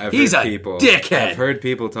Netflix? He's a dickhead. I've heard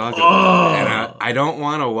people talk about it. And I don't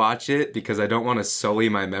want to watch it because I don't want to sully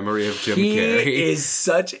my memory of Jim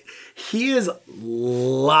Carrey. He is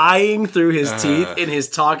lying through his teeth in his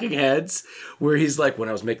talking heads where he's like, when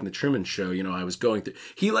I was making the Truman Show, you know, I was going through,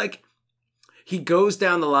 he goes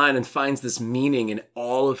down the line and finds this meaning in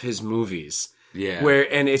all of his movies. Yeah.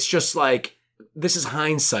 And it's just like, this is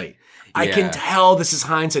hindsight. I can tell this is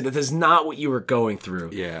hindsight. That this is not what you were going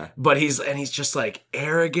through. Yeah. But he's just like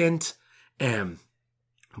arrogant and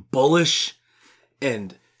bullish,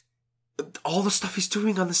 and all the stuff he's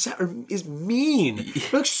doing on the set is mean.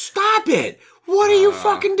 Like, stop it. What are you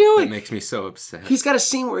fucking doing? That makes me so upset. He's got a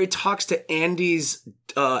scene where he talks to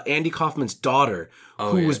Andy Kaufman's daughter,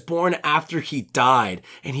 who was born after he died,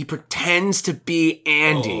 and he pretends to be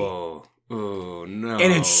Andy. Oh, no.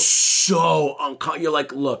 And it's so uncomfortable. You're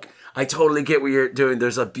like, look, I totally get what you're doing.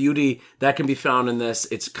 There's a beauty that can be found in this.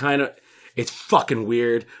 It's fucking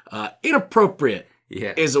weird. Inappropriate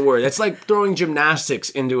is a word. It's like throwing gymnastics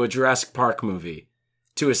into a Jurassic Park movie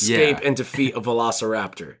to escape and defeat a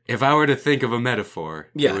velociraptor. If I were to think of a metaphor,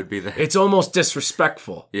 it would be that. It's almost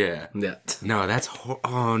disrespectful. Yeah. No, that's...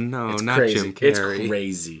 oh, no, it's not crazy. Jim Carrey. It's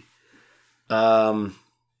crazy. Well,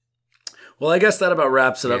 I guess that about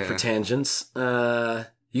wraps it up for tangents.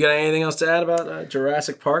 You got anything else to add about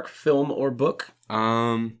Jurassic Park, film or book?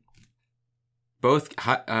 Both.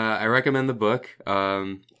 I recommend the book,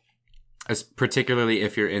 particularly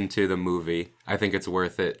if you're into the movie. I think it's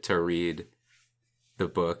worth it to read the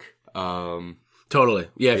book. Totally.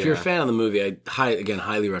 Yeah, if you're a fan of the movie, I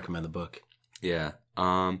highly recommend the book. Yeah.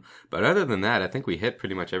 But other than that, I think we hit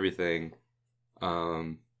pretty much everything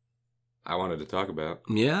I wanted to talk about.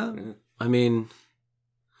 Yeah. I mean,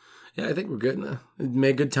 yeah, I think we're good. We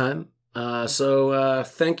made good time. So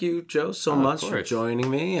thank you, Joe, so much for joining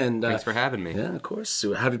me. And thanks for having me. Yeah, of course.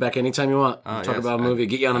 So have you back anytime you want. Talk about a movie.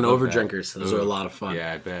 Get you on an Overdrinkers. Those are a lot of fun.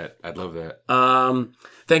 Yeah, I bet. I'd love that.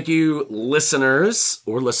 Thank you, listeners,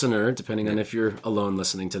 or listener, depending on if you're alone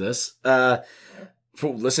listening to this, for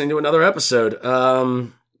listening to another episode.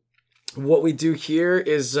 What we do here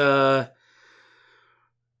is...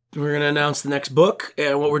 we're going to announce the next book.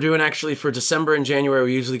 And what we're doing actually for December and January,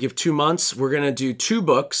 we usually give 2 months. We're going to do 2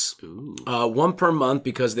 books, one per month,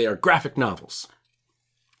 because they are graphic novels.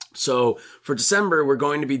 So for December, we're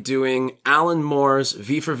going to be doing Alan Moore's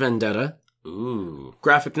V for Vendetta,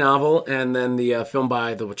 graphic novel, and then the film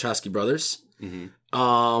by the Wachowski brothers. Mm-hmm.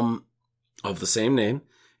 of the same name.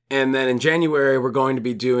 And then in January, we're going to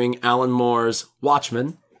be doing Alan Moore's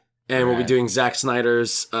Watchmen. And we'll be doing Zack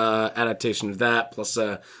Snyder's adaptation of that, plus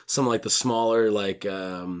some like the smaller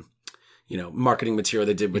marketing material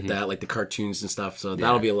they did with that, like the cartoons and stuff. So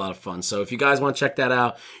that'll be a lot of fun. So if you guys want to check that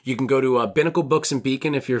out, you can go to Binnacle Books in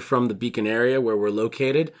Beacon if you're from the Beacon area where we're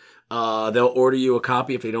located. They'll order you a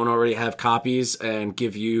copy if they don't already have copies and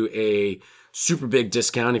give you a super big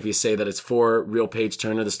discount if you say that it's for Real Page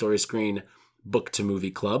Turner, the Story Screen Book to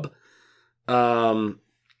Movie Club. You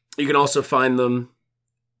can also find them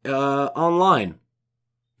online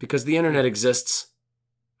because the internet exists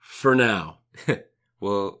for now.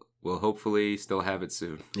 We'll hopefully still have it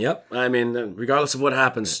soon. Yep. I mean, regardless of what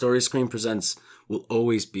happens, Story Screen Presents will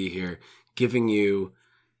always be here giving you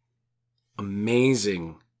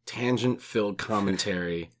amazing tangent-filled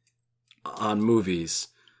commentary on movies.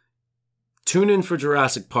 Tune in for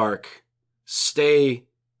Jurassic Park. Stay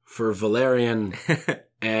for Valerian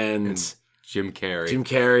and Jim Carrey. Jim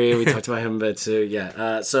Carrey, we talked about him a bit too.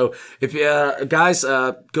 Yeah. So if you guys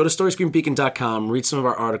go to storyscreenbeacon.com, read some of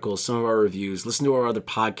our articles, some of our reviews, listen to our other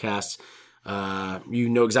podcasts. You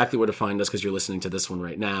know exactly where to find us because you're listening to this one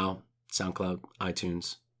right now. SoundCloud,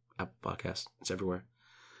 iTunes, Apple Podcasts, it's everywhere.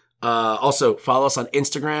 Also follow us on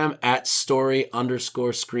Instagram at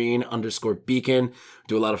story_screen_beacon.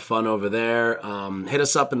 Do a lot of fun over there. Hit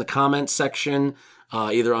us up in the comments section,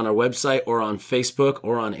 either on our website or on Facebook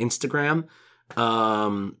or on Instagram.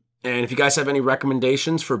 And if you guys have any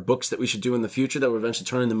recommendations for books that we should do in the future that will eventually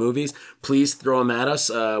turn into movies, please throw them at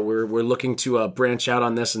us. We're looking to branch out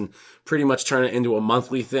on this and pretty much turn it into a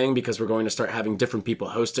monthly thing because we're going to start having different people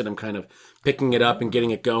host it. I'm kind of picking it up and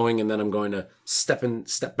getting it going, and then I'm going to step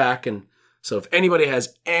back. And so if anybody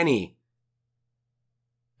has any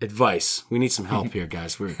advice, we need some help here,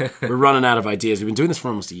 guys. We're running out of ideas. We've been doing this for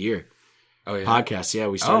almost a year. Oh, yeah. Podcast. Yeah,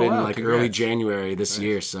 we started in early January this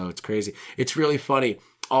year, so it's crazy. It's really funny.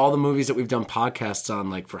 All the movies that we've done podcasts on,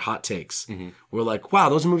 like for hot takes, we're like, wow,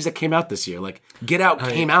 those are movies that came out this year. Like Get Out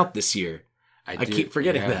came out this year. I keep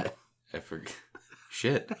forgetting that. I forget.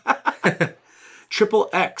 Shit. Triple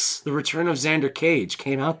X, The Return of Xander Cage,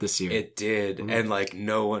 came out this year. It did, and like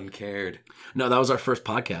no one cared. No, that was our first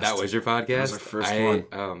podcast. That was your podcast? That was our first one.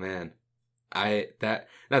 Oh man, not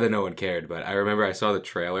that no one cared, but I remember I saw the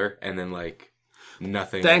trailer and then like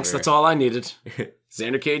nothing. Thanks, that's all I needed.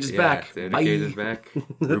 Xander Cage is back. Xander Cage is back.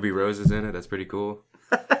 Ruby Rose is in it. That's pretty cool.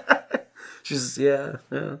 She's yeah.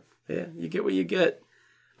 You get what you get.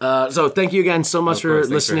 So thank you again so much for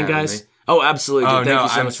listening, guys. Oh, absolutely. Oh, Thank no, you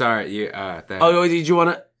so I'm much. sorry. Oh, did you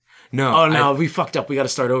want to? No. Oh, no, we fucked up. We got to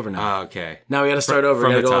start over now. Oh, okay. Now we got to start over.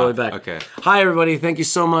 We got to go all the way back. Okay. Hi, everybody. Thank you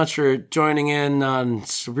so much for joining in on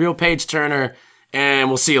Real Page Turner, and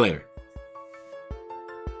we'll see you later.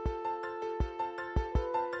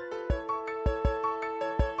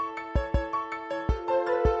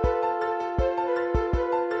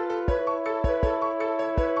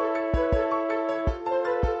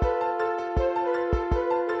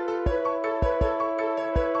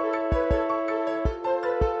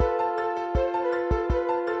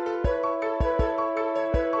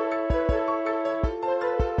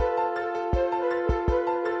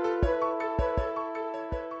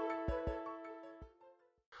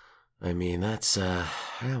 I mean, that's,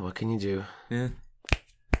 what can you do? Yeah.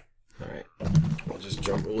 All right.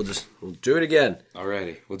 We'll do it again.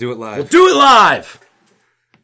 Alrighty. We'll do it live. We'll do it live!